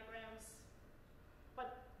diagrams,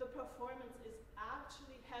 but the performance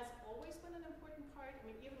has always been an important part. I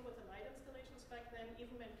mean, even with the light installations back then,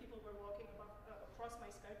 even when people were walking across my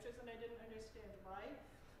sculptures and I didn't understand why.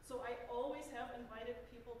 So I always have invited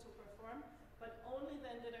people to perform, but only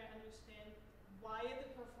then did I understand why the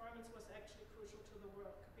performance was actually crucial to the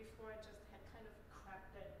work. Before I just had kind of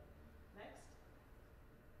cracked it. Next.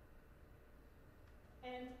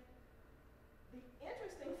 And the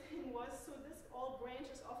interesting thing was, so this all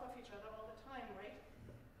branches off of each other all the time, right?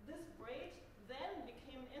 This braid then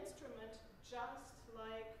became instrument just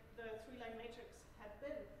like the three-line matrix had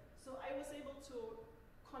been. So I was able to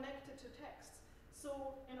connect it to text.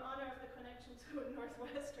 So in honor of the connection to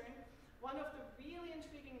Northwestern, one of the really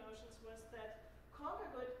intriguing notions was that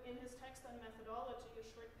Conkergood, in his text on methodology, a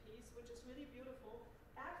short piece, which is really beautiful,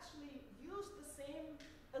 actually used the same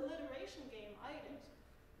alliteration game I did.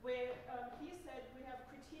 where he said we have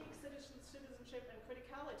critique, citizenship, and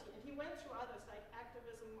criticality. And he went through others like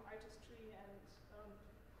activism, artistry, and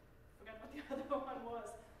forgot what the other one was.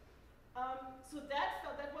 So that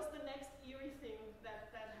was the next eerie thing that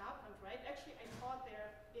happened, right? Actually, I taught there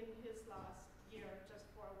in his last year just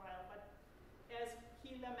for a while, but as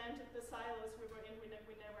he lamented the silos we were in, we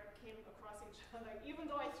never came across each other, even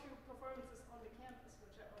though I threw performances on the campus,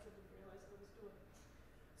 which I also didn't realize I was doing.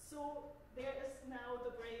 So there is now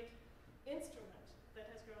the braid instrument that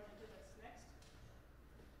has grown into this. Next.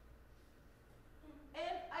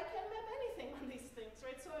 And I can map anything on these things,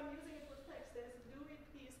 right? So I'm using it with text. There's a do-read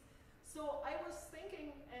piece. So I was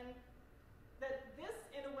thinking that this,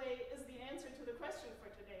 in a way, is the answer to the question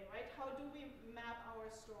for today, right? How do we map our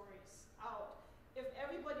stories out? If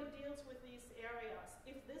everybody deals with these areas,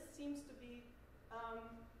 if this seems to be,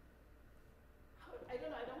 I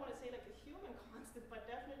don't want to say like a human constant, but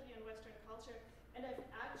definitely in Western culture, and I've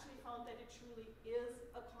actually found that it truly is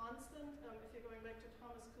a constant. If you're going back to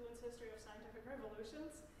Thomas Kuhn's History of Scientific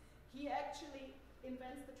Revolutions, he actually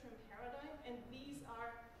invents the term paradigm, and these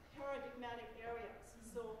are paradigmatic areas.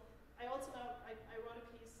 So I also now, I wrote a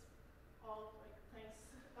piece, all like thanks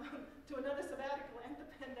to another sabbatical and the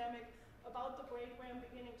pandemic, about the braid, where I'm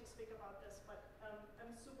beginning to speak about this, but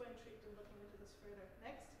I'm super intrigued in looking into this further.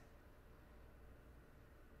 Next.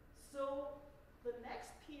 So the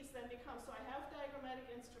next piece then becomes, so I have diagrammatic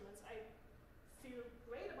instruments, I feel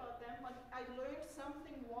great about them, but I learned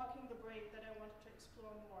something walking the braid that I wanted to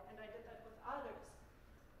explore more, and I did that with others.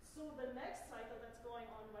 So the next cycle that's going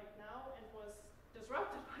on right now, and was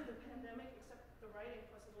disrupted by the pandemic, except the writing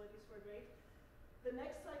possibilities were great, the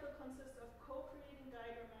next cycle consists of co-creating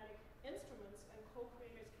diagrammatic instruments, and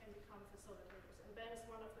co-creators can become facilitators. And Ben is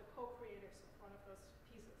one of the co-creators of one of those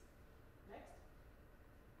pieces. Next.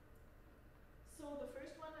 So the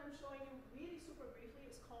first one I'm showing you really super briefly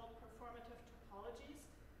is called performative topologies.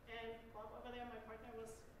 And Bob over there, my partner,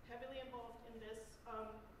 was heavily involved in this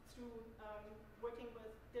through working with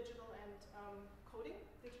digital and coding,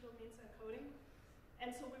 digital means and coding. And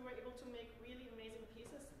so we were able to make really amazing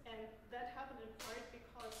pieces. And that happened in part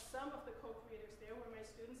because some of the co-creators there were my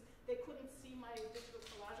students. They couldn't see my digital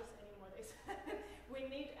collages anymore. They said, we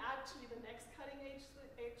need actually the next cutting edge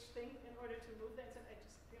thing in order to move that. And I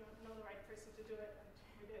just know the right person to do it, and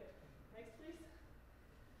we did. Next, please.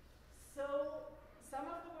 So some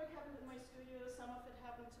of the work happened in my studio. Some of it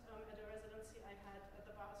happened at a residency I had at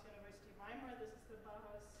the Bauhaus University Weimar. This is the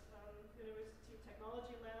Bauhaus University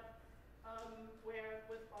Technology Lab, where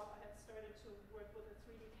with Bob I had started to work with a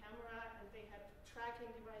 3D camera, and they had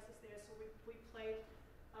tracking devices there, so we played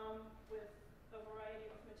with a variety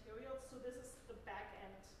of materials. So this is the back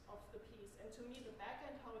end of the piece, and to me the back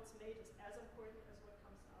end, how it's made, is as important as what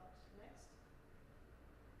comes out. Next.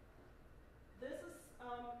 This is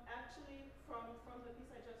actually from the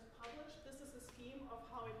piece I just published. This is a scheme of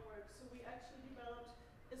how it works. So we actually developed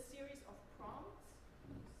a series of prompts.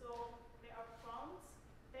 So there are prompts.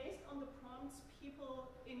 Based on the prompts,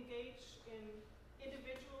 people engage in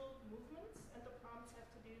individual movements, and the prompts have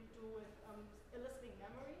to do with eliciting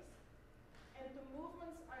memories. And the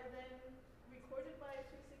movements are then recorded by a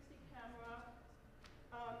 360 camera,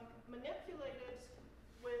 manipulated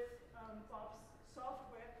with Bob's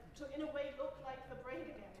software to, in a way, look like the braid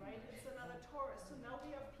again, right? It's another torus. So now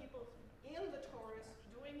we have people in the torus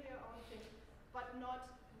doing their own thing, but not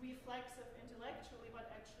reflexive intellectually, but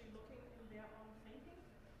actually looking in their own thinking.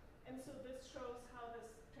 And so this shows how this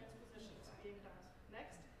transposition is being done.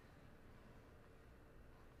 Next.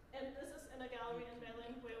 And this is in a gallery in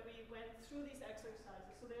Berlin where we went through these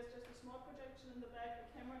exercises. So there's just a small projection in the back, a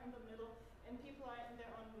camera in the middle, and people are in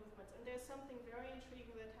their own movements. And there's something very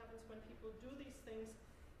intriguing that happens when people do these things.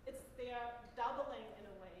 They are doubling in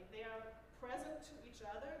a way. They are present to each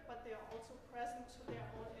other, but they are also present to their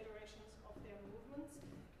own iterations of their movements.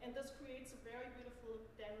 And this creates a very beautiful,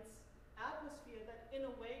 dense atmosphere that in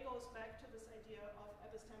a way goes back to this idea of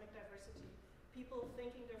epistemic diversity. People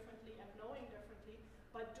thinking differently and knowing differently,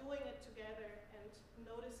 but doing it together and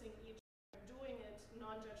noticing each other, doing it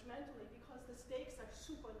non-judgmentally, because the stakes are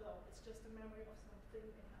super low. It's just a memory of something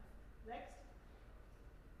they have. Next.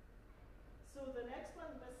 So the next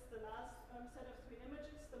one, this is the last set of 3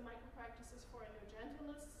 images, the micro-practices for a new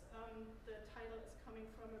gentleness. The title is coming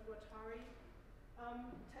from a Guattari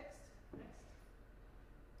text. Next.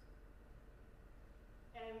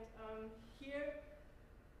 And here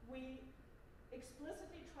we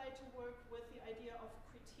explicitly try to work with the idea of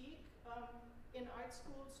critique. In art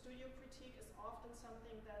school, studio critique is often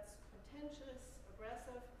something that's contentious,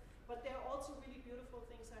 aggressive, but there are also really beautiful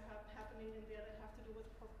things that have happening in there that have to do with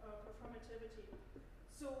performativity.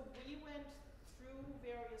 So we went through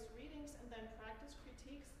various readings and then practice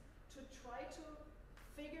critiques to try to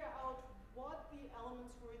figure out what the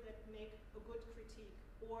elements were that make a good critique,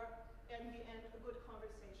 or in the end, a good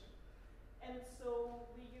conversation. And so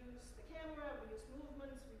we use the camera, we use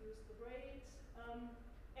movements, we use the braids,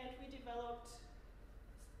 and we developed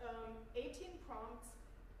 18 prompts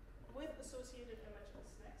with associated images.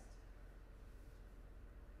 Next.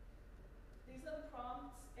 These are the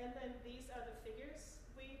prompts, and then these are the figures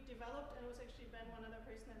we developed, and it was actually Ben, one other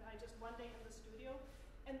person, and I just one day in the studio.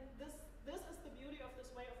 And this is the beauty of this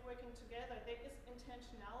way of working together. There is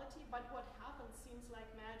intentionality, but what happens seems like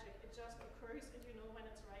magic. It just occurs, and you know when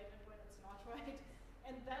it's right and when it's not right.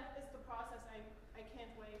 And that is the process I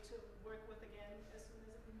can't wait to work with again as soon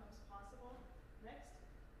as it becomes possible. Next.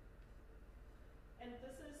 And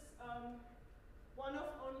this is one of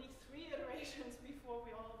only 3 iterations before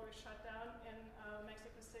we all were shut down in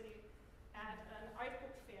Mexico City at an art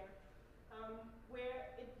book fair,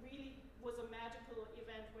 where it really was a magical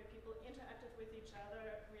event where people interacted with each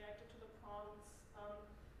other, reacted to the prompts.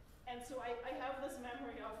 And so I have this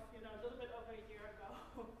memory of, a little bit over a year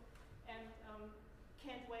ago, and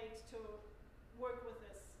can't wait to work with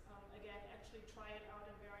this again, actually try it out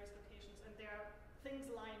in various locations. And there are things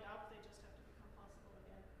lined up, they just have to become possible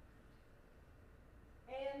again.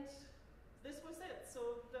 And this was it.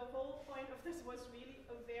 So the whole point of this was really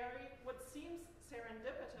a what seems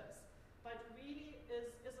serendipitous, but really is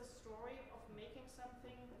a story of making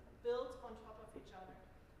something built on top of each other.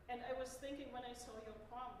 And I was thinking when I saw your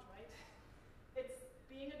prompt, right? It's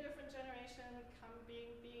being a different generation,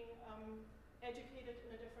 being educated in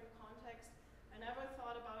a different context. I never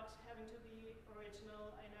thought about having to be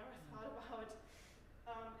original. I never thought about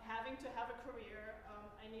having to have a career.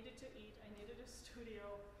 I needed to eat. I needed a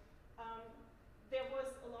studio. There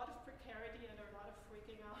was a lot of precarity and a lot of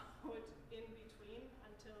freaking out in between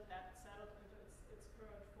until that settled into its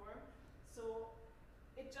current form. So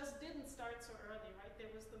it just didn't start so early, right?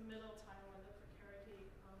 There was the middle time when the precarity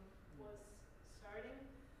was starting.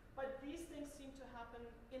 But these things seem to happen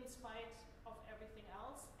in spite of everything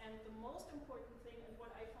else. And the most important thing, and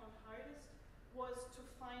what I found hardest, was to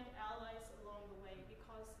find allies along the way,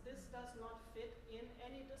 because this does not fit in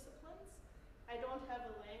any disciplines. I don't have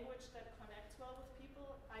a language that connects well with people.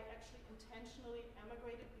 I actually intentionally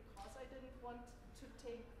emigrated because I didn't want to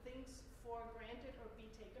take things for granted or be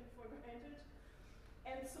taken for granted.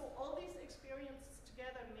 And so all these experiences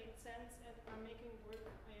together made sense and are making work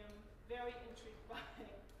I am very intrigued by.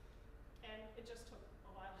 And it just took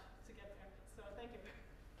a while to get there. So thank you.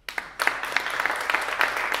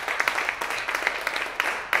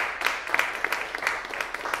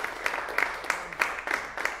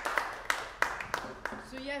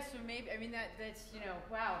 So yes, so maybe that's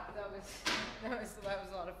wow, that was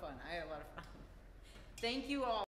a lot of fun. I had a lot of fun. Thank you all.